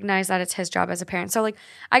 100%. That it's his job as a parent. So, like,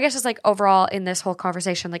 I guess just, like, overall in this whole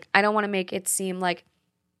conversation, like, I don't want to make it seem like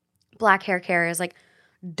black hair care is, like,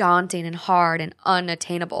 daunting and hard and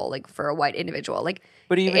unattainable, like, for a white individual. Like,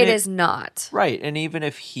 but even it is not. Right. And even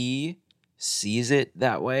if he sees it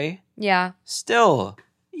that way, yeah, still,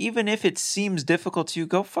 even if it seems difficult to you,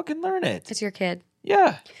 go fucking learn it. It's your kid.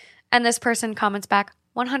 Yeah. And this person comments back,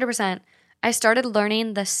 100%. I started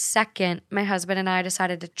learning the second my husband and I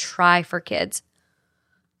decided to try for kids.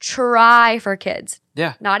 Try for kids.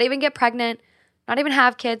 Yeah. Not even get pregnant, not even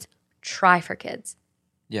have kids. Try for kids.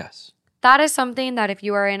 Yes. That is something that if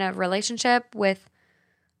you are in a relationship with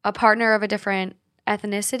a partner of a different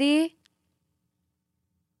ethnicity,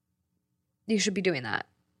 you should be doing that.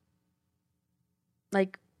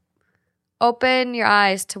 Like, open your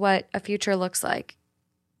eyes to what a future looks like.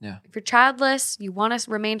 Yeah. If you're childless, you want to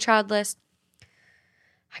remain childless,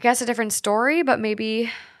 I guess a different story, but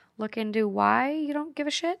maybe look into why you don't give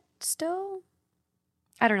a shit still.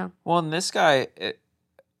 I don't know. Well, and this guy,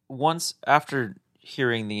 once after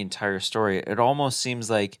hearing the entire story, it almost seems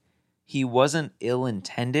like he wasn't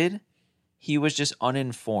ill-intended. He was just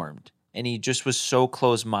uninformed. And he just was so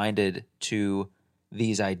close-minded to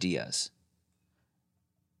these ideas.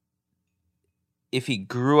 If he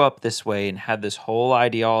grew up this way and had this whole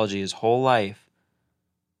ideology his whole life,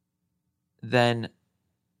 then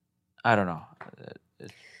I don't know.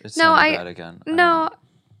 It's no, not bad again.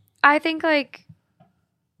 I think, like,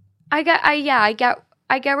 I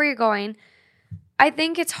get where you're going. I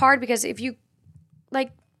think it's hard because if you,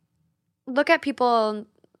 like, look at people,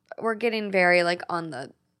 we're getting very, like, on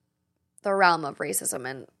the realm of racism,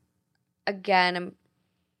 and again, I'm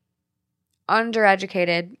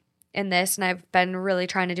undereducated in this, and I've been really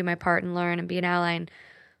trying to do my part and learn and be an ally and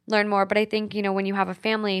learn more. But I think, when you have a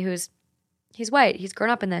family he's white, he's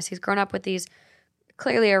grown up in this, he's grown up with these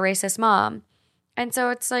clearly a racist mom, and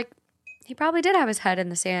so it's like he probably did have his head in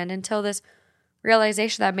the sand until this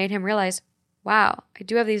realization that made him realize, wow, I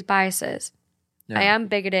do have these biases. Yeah. I am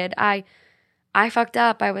bigoted. I fucked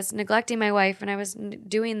up. I was neglecting my wife and I was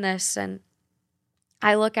doing this. And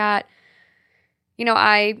I look at,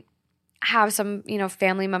 I have some,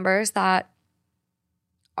 family members that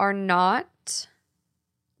are not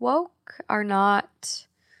woke, are not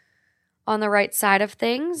on the right side of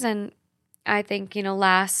things. And I think,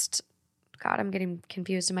 last God, I'm getting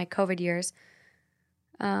confused in my COVID years.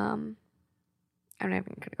 I'm not even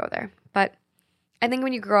going to go there. But I think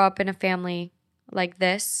when you grow up in a family like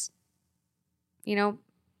this, you know,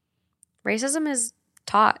 racism is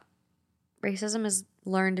taught. Racism is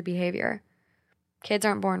learned behavior. Kids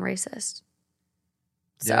aren't born racist.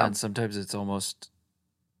 So, yeah, and sometimes it's almost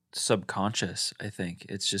subconscious, I think.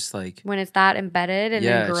 It's just like when it's that embedded and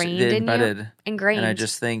ingrained in you. Ingrained. And I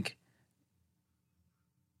just think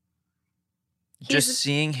just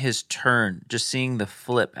seeing his turn, just seeing the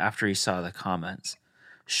flip after he saw the comments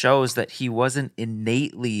shows that he wasn't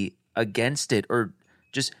innately against it, or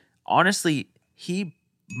just honestly, he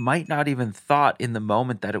might not even thought in the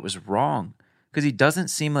moment that it was wrong, because he doesn't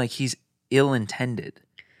seem like he's ill-intended.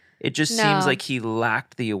 It just seems like he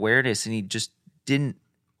lacked the awareness and he just didn't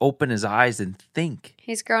open his eyes and think.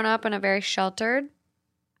 He's grown up in a very sheltered,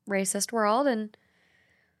 racist world, and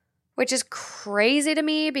which is crazy to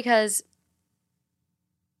me because,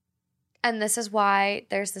 and this is why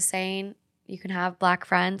there's the saying, you can have black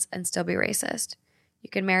friends and still be racist. You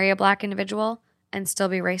can marry a black individual and still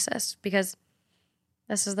be racist, because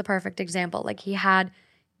this is the perfect example. Like, he had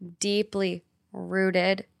deeply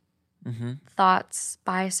rooted thoughts,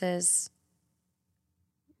 biases,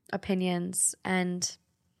 opinions, and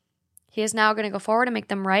he is now going to go forward and make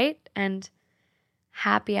them right, and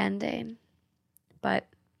happy ending. But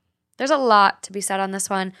there's a lot to be said on this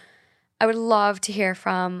one. I would love to hear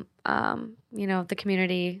from, the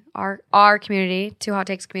community, our community, Two Hot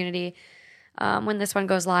Takes community, when this one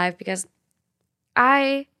goes live, because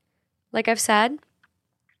I, like I've said,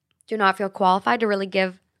 do not feel qualified to really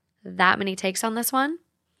give that many takes on this one.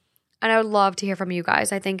 And I would love to hear from you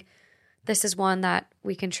guys. I think this is one that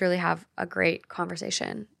we can truly have a great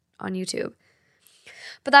conversation on YouTube.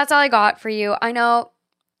 But that's all I got for you. I know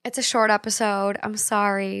it's a short episode. I'm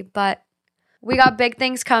sorry, but we got big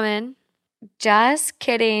things coming. Just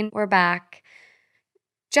kidding. We're back.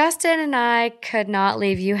 Justin and I could not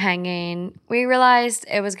leave you hanging. We realized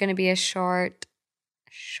it was going to be a short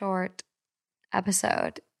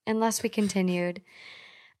episode unless we continued.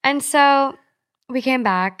 And so we came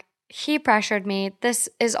back. He pressured me. This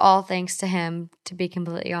is all thanks to him, to be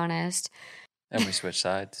completely honest. And we switched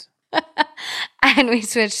sides.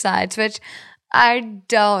 Which I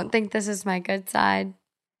don't think this is my good side.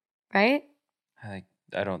 Right? I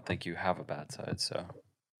don't think you have a bad side, so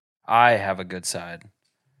I have a good side.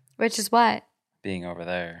 Which is what? Being over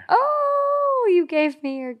there. Oh, you gave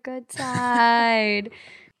me your good side.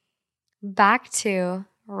 Back to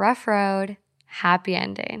rough road, happy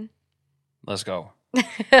ending. Let's go.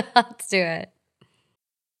 Let's do it.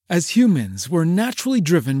 As humans, we're naturally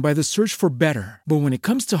driven by the search for better. But when it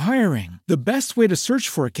comes to hiring, the best way to search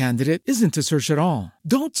for a candidate isn't to search at all.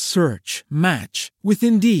 Don't search, match with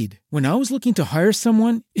Indeed. When I was looking to hire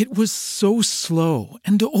someone, it was so slow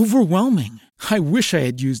and overwhelming. I wish I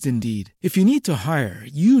had used Indeed. If you need to hire,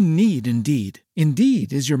 you need Indeed.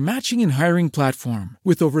 Indeed is your matching and hiring platform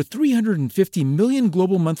with over 350 million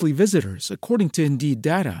global monthly visitors, according to Indeed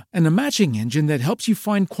data, and a matching engine that helps you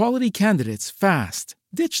find quality candidates fast.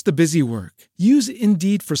 Ditch the busy work. Use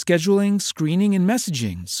Indeed for scheduling, screening, and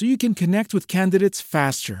messaging so you can connect with candidates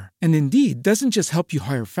faster. And Indeed doesn't just help you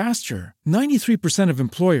hire faster. 93% of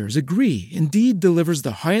employers agree Indeed delivers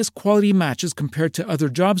the highest quality matches compared to other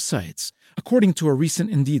job sites, according to a recent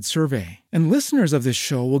Indeed survey. And listeners of this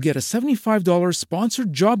show will get a $75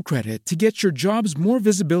 sponsored job credit to get your jobs more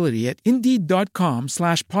visibility at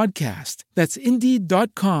Indeed.com/podcast. That's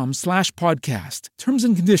Indeed.com/podcast. Terms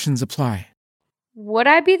and conditions apply. Would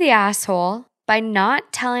I be the asshole by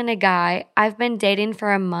not telling a guy I've been dating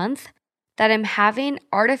for a month that I'm having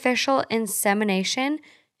artificial insemination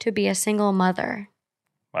to be a single mother?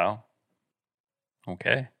 Wow.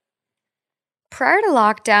 Okay. Prior to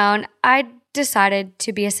lockdown, I decided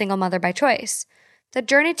to be a single mother by choice. The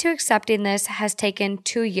journey to accepting this has taken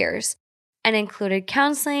 2 years and included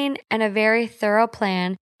counseling and a very thorough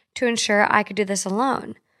plan to ensure I could do this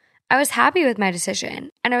alone. I was happy with my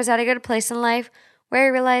decision, and I was at a good place in life where I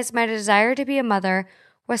realized my desire to be a mother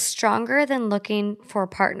was stronger than looking for a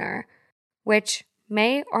partner, which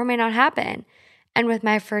may or may not happen. And with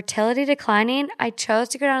my fertility declining, I chose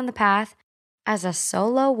to go down the path as a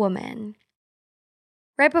solo woman.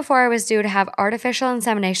 Right before I was due to have artificial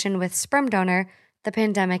insemination with sperm donor, the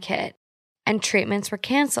pandemic hit, and treatments were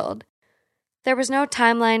canceled. There was no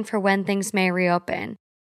timeline for when things may reopen.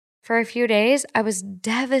 For a few days, I was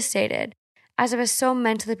devastated as I was so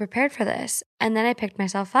mentally prepared for this, and then I picked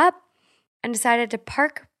myself up and decided to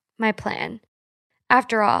park my plan.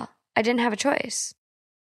 After all, I didn't have a choice.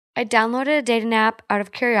 I downloaded a dating app out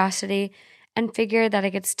of curiosity and figured that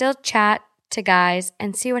I could still chat to guys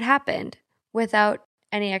and see what happened, without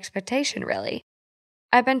any expectation, really.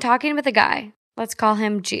 I've been talking with a guy, let's call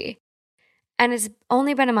him G, and it's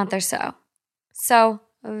only been a month or so. So,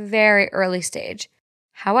 very early stage.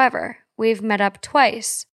 However, we've met up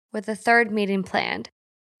twice with a third meeting planned,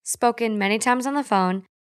 spoken many times on the phone,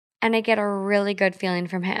 and I get a really good feeling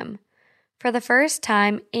from him. For the first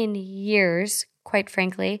time in years, quite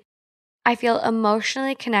frankly, I feel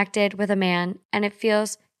emotionally connected with a man, and it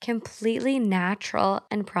feels completely natural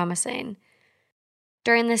and promising.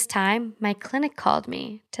 During this time, my clinic called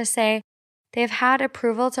me to say they've had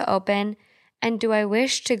approval to open, and do I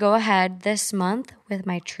wish to go ahead this month with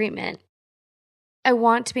my treatment? I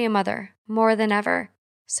want to be a mother more than ever,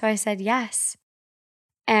 so I said yes.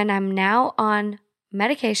 And I'm now on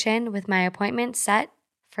medication with my appointment set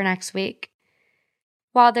for next week.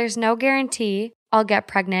 While there's no guarantee I'll get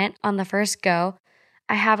pregnant on the first go,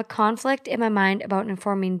 I have a conflict in my mind about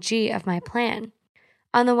informing G of my plan.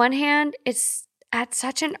 On the one hand, it's at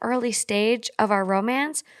such an early stage of our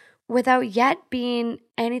romance without yet being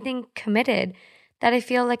anything committed that I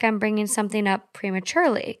feel like I'm bringing something up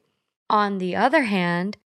prematurely. On the other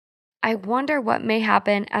hand, I wonder what may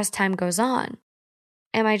happen as time goes on.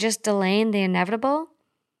 Am I just delaying the inevitable?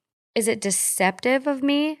 Is it deceptive of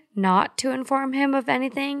me not to inform him of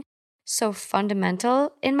anything so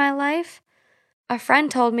fundamental in my life? A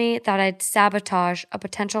friend told me that I'd sabotage a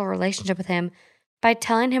potential relationship with him by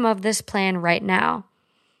telling him of this plan right now,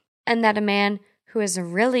 and that a man who is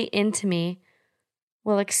really into me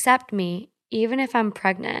will accept me even if I'm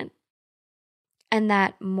pregnant, and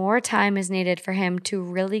that more time is needed for him to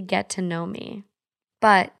really get to know me.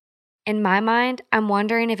 But in my mind, I'm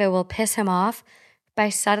wondering if it will piss him off by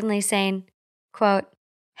suddenly saying, quote,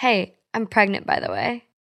 "Hey, I'm pregnant, by the way."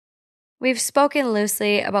 We've spoken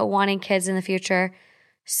loosely about wanting kids in the future,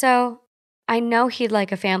 so I know he'd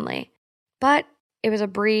like a family, but it was a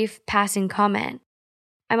brief passing comment.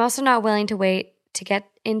 I'm also not willing to wait to get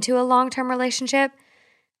into a long-term relationship,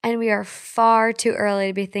 and we are far too early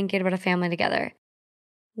to be thinking about a family together.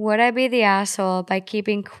 Would I be the asshole by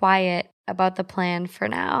keeping quiet about the plan for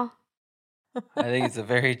now? I think it's a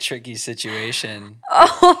very tricky situation.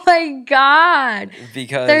 Oh my God.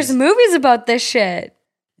 Because there's movies about this shit.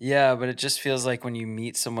 Yeah, but it just feels like when you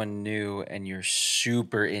meet someone new and you're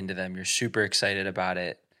super into them, you're super excited about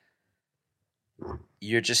it,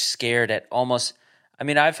 you're just scared at almost, I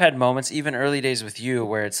mean, I've had moments, even early days with you,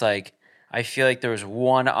 where it's like, I feel like there was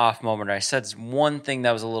one off moment where I said one thing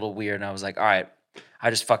that was a little weird, and I was like, all right, I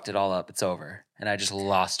just fucked it all up. It's over. And I just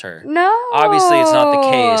lost her. No. Obviously, it's not the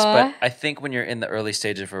case, but I think when you're in the early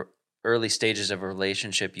stages of a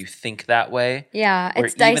relationship, you think that way. Yeah, where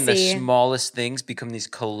it's dicey. Even the smallest things become these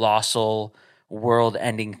colossal,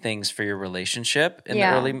 world-ending things for your relationship in the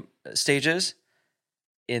early stages.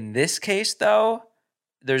 In this case, though,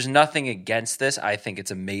 there's nothing against this. I think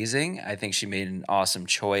it's amazing. I think she made an awesome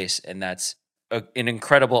choice, and that's an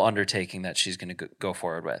incredible undertaking that she's going to go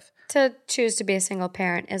forward with. To choose to be a single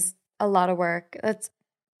parent is a lot of work.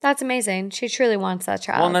 That's amazing. She truly wants that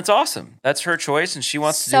child. Well, and that's awesome. That's her choice, and she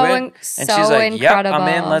wants to do it. And so she's like, incredible. "Yep,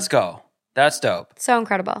 I'm in. Let's go." That's dope. So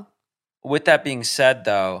incredible. With that being said,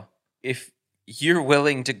 though, if you're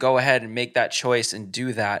willing to go ahead and make that choice and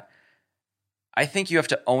do that, I think you have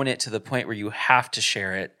to own it to the point where you have to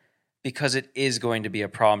share it, because it is going to be a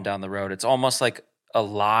problem down the road. It's almost like a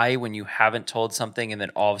lie when you haven't told something and then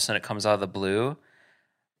all of a sudden it comes out of the blue.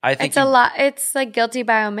 I think it's a lot. It's like guilty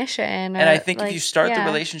by omission. And I think if you start the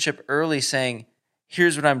relationship early saying,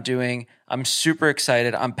 here's what I'm doing, I'm super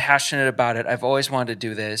excited, I'm passionate about it, I've always wanted to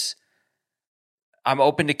do this, I'm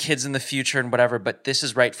open to kids in the future and whatever, but this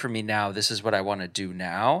is right for me now, this is what I want to do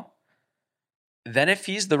now. Then if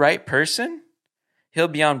he's the right person, he'll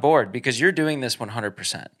be on board because you're doing this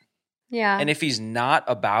 100%. Yeah. And if he's not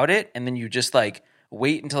about it, and then you just like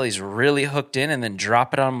wait until he's really hooked in and then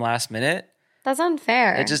drop it on him last minute, that's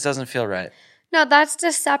unfair. it just doesn't feel right. No, that's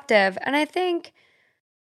deceptive. And I think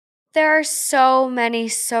there are so many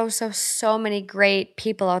great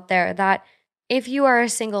people out there that if you are a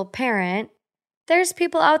single parent, there's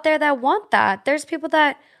people out there that want that. There's people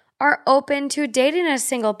that are open to dating a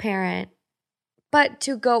single parent. But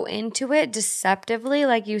to go into it deceptively,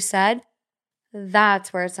 like you said,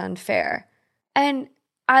 that's where it's unfair. And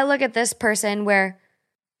I look at this person where,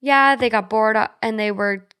 yeah, they got bored and they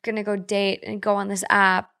were going to go date and go on this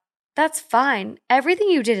app. That's fine. Everything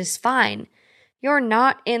you did is fine. You're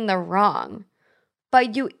not in the wrong.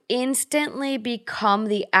 But you instantly become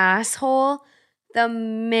the asshole the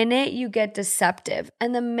minute you get deceptive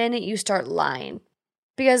and the minute you start lying.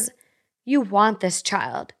 Because you want this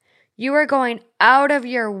child. You are going out of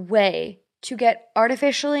your way to get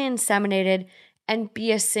artificially inseminated and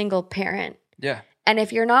be a single parent. Yeah. And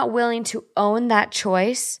if you're not willing to own that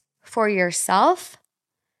choice for yourself,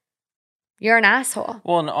 you're an asshole.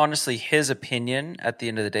 Well, and honestly, his opinion at the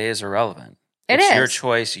end of the day is irrelevant. It's your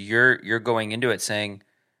choice. You're going into it saying,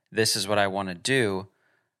 this is what I want to do.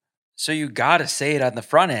 So you got to say it on the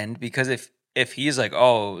front end, because if he's like,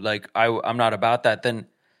 oh, like I'm not about that, then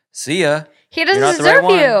see ya. He doesn't deserve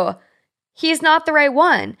you. He's not the right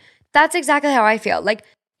one. That's exactly how I feel. Like,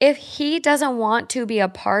 if he doesn't want to be a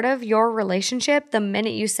part of your relationship, the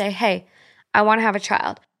minute you say, hey, I want to have a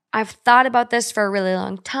child. I've thought about this for a really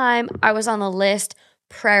long time. I was on the list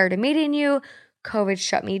prior to meeting you. COVID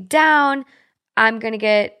shut me down. I'm going to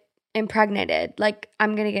get impregnated. Like,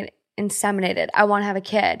 I'm going to get inseminated. I want to have a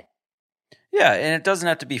kid. Yeah, and it doesn't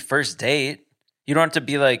have to be first date. You don't have to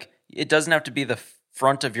be like, it doesn't have to be the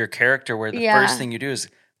front of your character where the first thing you do is,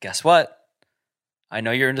 guess what? I know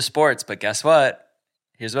you're into sports, but guess what?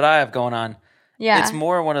 Here's what I have going on. Yeah. It's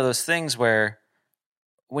more one of those things where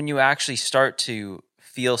when you actually start to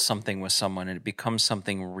feel something with someone and it becomes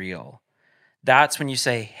something real, that's when you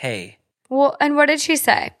say, hey. Well, and what did she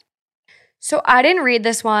say? So I didn't read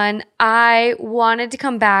this one. I wanted to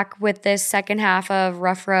come back with this second half of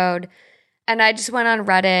Rough Road, and I just went on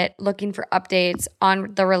Reddit looking for updates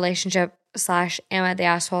on the relationship / am I the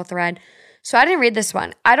asshole thread. So I didn't read this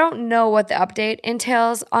one. I don't know what the update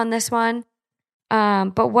entails on this one.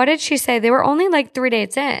 But what did she say? They were only like 3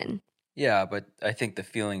 dates in. Yeah, but I think the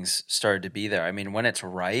feelings started to be there. I mean, when it's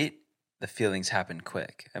right, the feelings happen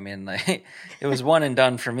quick. I mean, like, it was one and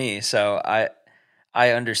done for me. So I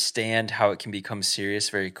understand how it can become serious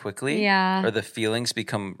very quickly. Yeah. Or the feelings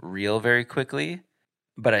become real very quickly.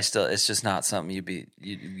 But it's just not something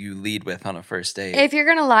you lead with on a first date. If you're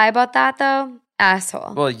gonna lie about that though,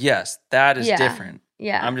 asshole. Well, yes, that is different.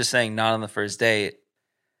 Yeah. I'm just saying not on the first date.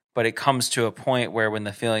 But it comes to a point where when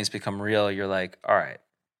the feelings become real, you're like, all right,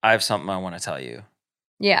 I have something I want to tell you.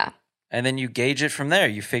 Yeah. And then you gauge it from there.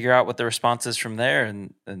 You figure out what the response is from there,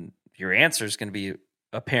 and your answer is going to be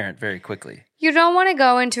apparent very quickly. You don't want to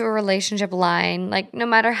go into a relationship lying, like no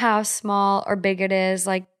matter how small or big it is,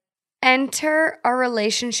 like enter a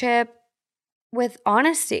relationship with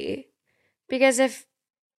honesty. Because if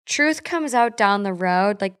truth comes out down the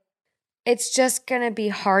road, like it's just going to be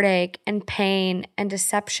heartache and pain and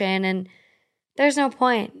deception, and there's no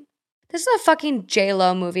point. This is a fucking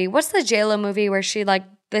J-Lo movie. What's the J-Lo movie where she like,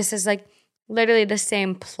 this is like literally the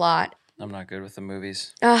same plot? I'm not good with the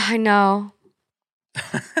movies. Oh, I know.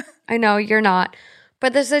 I know, you're not.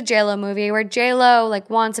 But this is a J-Lo movie where J-Lo like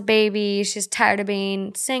wants a baby. She's tired of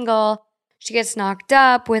being single. She gets knocked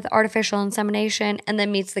up with artificial insemination and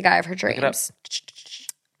then meets the guy of her dreams.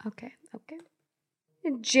 Okay.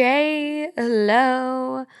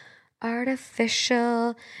 J-Lo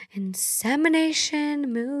artificial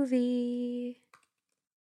insemination movie.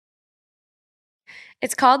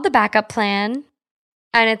 It's called The Backup Plan,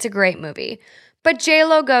 and it's a great movie. But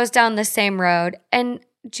J-Lo goes down the same road, and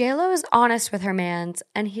J-Lo is honest with her mans,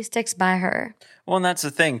 and he sticks by her. Well, and that's the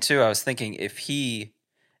thing, too. I was thinking if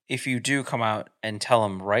you do come out and tell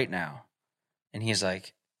him right now, and he's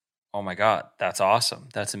like, oh my God, that's awesome.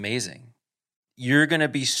 That's amazing. You're going to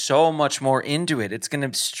be so much more into it. It's going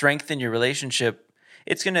to strengthen your relationship.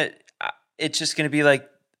 It's just going to be like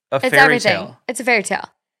a fairy tale. It's a fairy tale.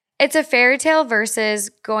 It's a fairy tale versus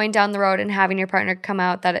going down the road and having your partner come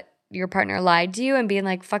out that your partner lied to you and being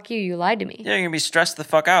like, fuck you, you lied to me. Yeah, you're going to be stressed the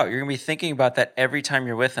fuck out. You're going to be thinking about that every time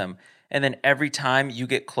you're with him. And then every time you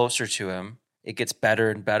get closer to him, it gets better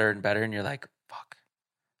and better and better. And you're like, fuck,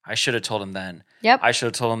 I should have told him then. Yep. I should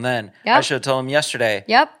have told him then. Yep. I should have told him yesterday.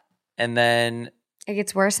 Yep. And then it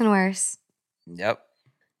gets worse and worse. Yep.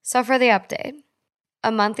 So for the update,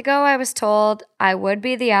 a month ago I was told I would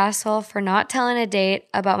be the asshole for not telling a date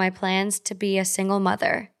about my plans to be a single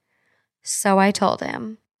mother. So I told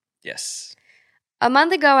him. Yes. A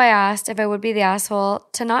month ago I asked if I would be the asshole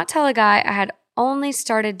to not tell a guy I had only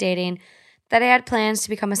started dating that I had plans to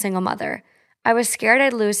become a single mother. I was scared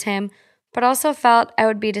I'd lose him, but also felt I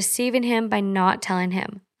would be deceiving him by not telling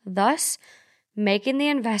him, thus making the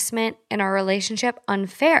investment in our relationship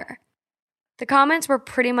unfair. The comments were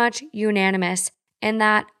pretty much unanimous in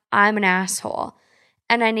that I'm an asshole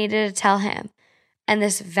and I needed to tell him. And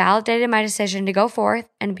this validated my decision to go forth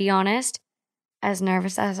and be honest, as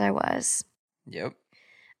nervous as I was. Yep.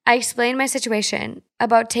 I explained my situation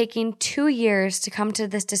about taking 2 years to come to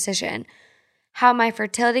this decision, how my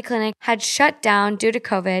fertility clinic had shut down due to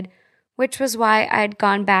COVID, which was why I had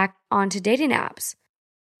gone back onto dating apps.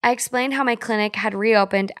 I explained how my clinic had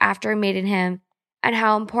reopened after meeting him and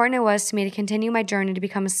how important it was to me to continue my journey to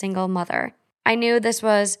become a single mother. I knew this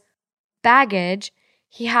was baggage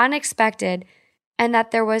he hadn't expected and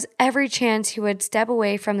that there was every chance he would step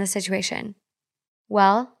away from the situation.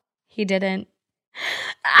 Well, he didn't.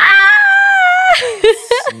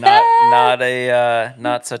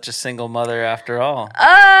 Not such a single mother after all.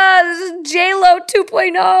 This is J-Lo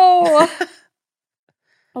 2.0.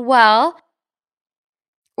 Well,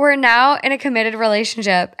 we're now in a committed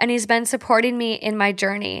relationship, and he's been supporting me in my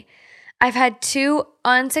journey. I've had 2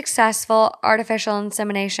 unsuccessful artificial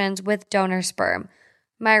inseminations with donor sperm,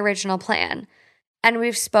 my original plan, and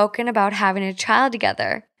we've spoken about having a child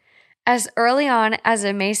together. As early on as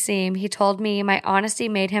it may seem, he told me my honesty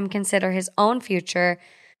made him consider his own future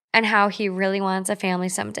and how he really wants a family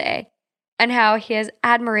someday, and how he has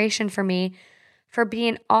admiration for me for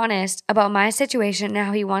being honest about my situation and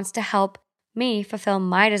how he wants to help me fulfill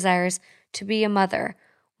my desires to be a mother,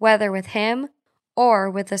 whether with him or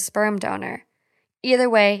with a sperm donor. Either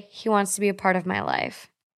way, he wants to be a part of my life.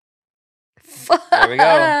 Fuck. There we go.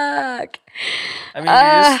 I mean,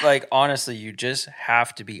 you just honestly, you just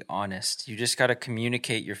have to be honest. You just got to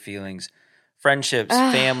communicate your feelings. Friendships,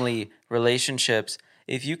 family, relationships.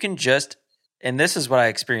 If you can just, and this is what I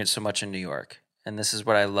experienced so much in New York, and this is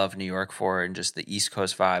what I love New York for, and just the East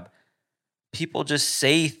Coast vibe. People just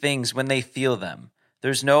say things when they feel them.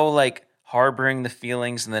 There's no harboring the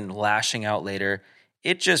feelings and then lashing out later.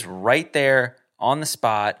 It's just right there on the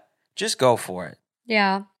spot. Just go for it.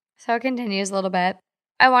 Yeah. So it continues a little bit.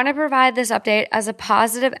 I want to provide this update as a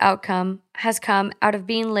positive outcome has come out of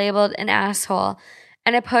being labeled an asshole,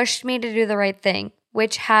 and it pushed me to do the right thing,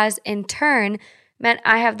 which has in turn meant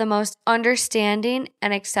I have the most understanding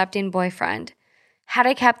and accepting boyfriend. Had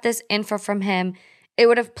I kept this info from him, it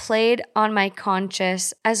would have played on my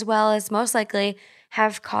conscience as well as most likely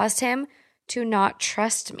have caused him to not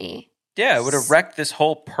trust me. Yeah, it would have wrecked this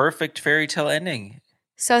whole perfect fairy tale ending.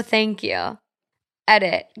 So thank you.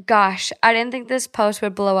 Edit. Gosh, I didn't think this post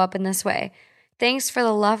would blow up in this way. Thanks for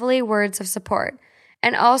the lovely words of support.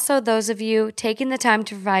 And also those of you taking the time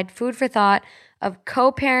to provide food for thought of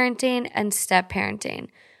co-parenting and step-parenting.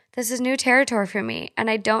 This is new territory for me, and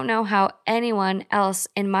I don't know how anyone else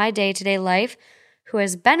in my day-to-day life who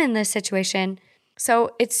has been in this situation,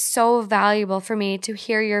 so it's so valuable for me to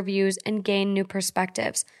hear your views and gain new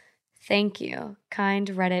perspectives. Thank you, kind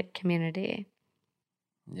Reddit community.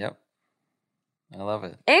 Yep. I love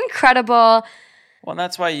it. Incredible. Well,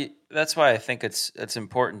 that's why I think it's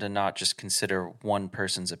important to not just consider one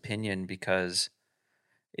person's opinion, because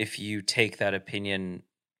if you take that opinion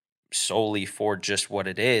solely for just what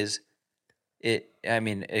it is, it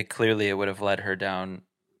clearly it would have led her down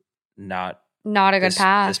not a good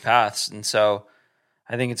path. This path. And so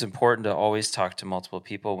I think it's important to always talk to multiple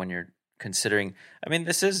people when you're considering. I mean,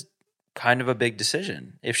 this is kind of a big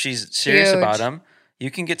decision. If she's serious about him, you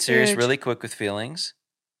can get serious really quick with feelings.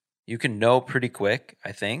 You can know pretty quick,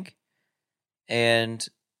 I think. And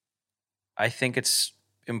I think it's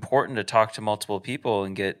important to talk to multiple people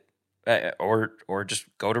and get, or just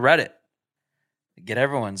go to Reddit. Get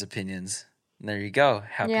everyone's opinions. And there you go.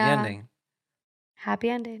 Happy ending. Happy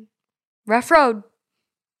ending. Rough road,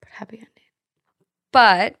 but happy ending.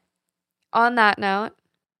 But on that note,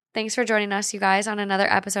 thanks for joining us, you guys, on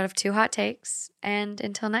another episode of Two Hot Takes. And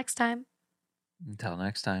until next time.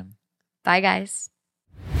 Bye, guys.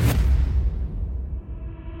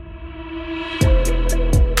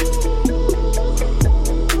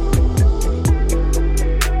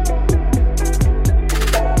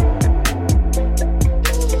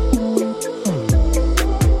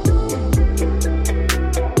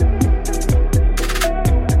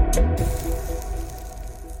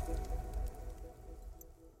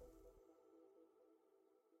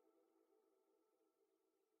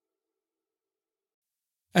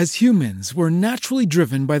 As humans, we're naturally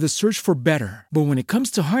driven by the search for better. But when it comes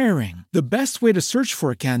to hiring, the best way to search for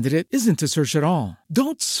a candidate isn't to search at all.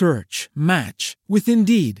 Don't search, match with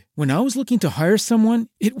Indeed. When I was looking to hire someone,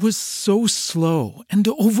 it was so slow and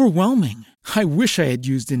overwhelming. I wish I had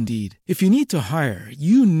used Indeed. If you need to hire,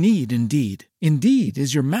 you need Indeed. Indeed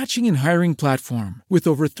is your matching and hiring platform with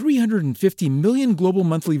over 350 million global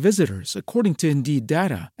monthly visitors, according to Indeed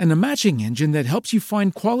data, and a matching engine that helps you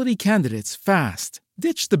find quality candidates fast.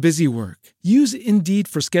 Ditch the busy work. Use Indeed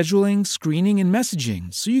for scheduling, screening, and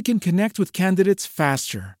messaging so you can connect with candidates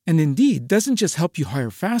faster. And Indeed doesn't just help you hire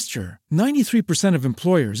faster. 93% of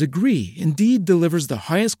employers agree Indeed delivers the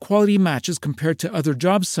highest quality matches compared to other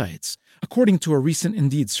job sites, according to a recent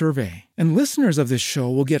Indeed survey. And listeners of this show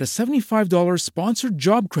will get a $75 sponsored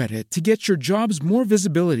job credit to get your jobs more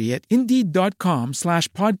visibility at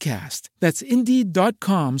Indeed.com/podcast. That's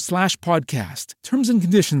Indeed.com/podcast. Terms and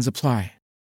conditions apply.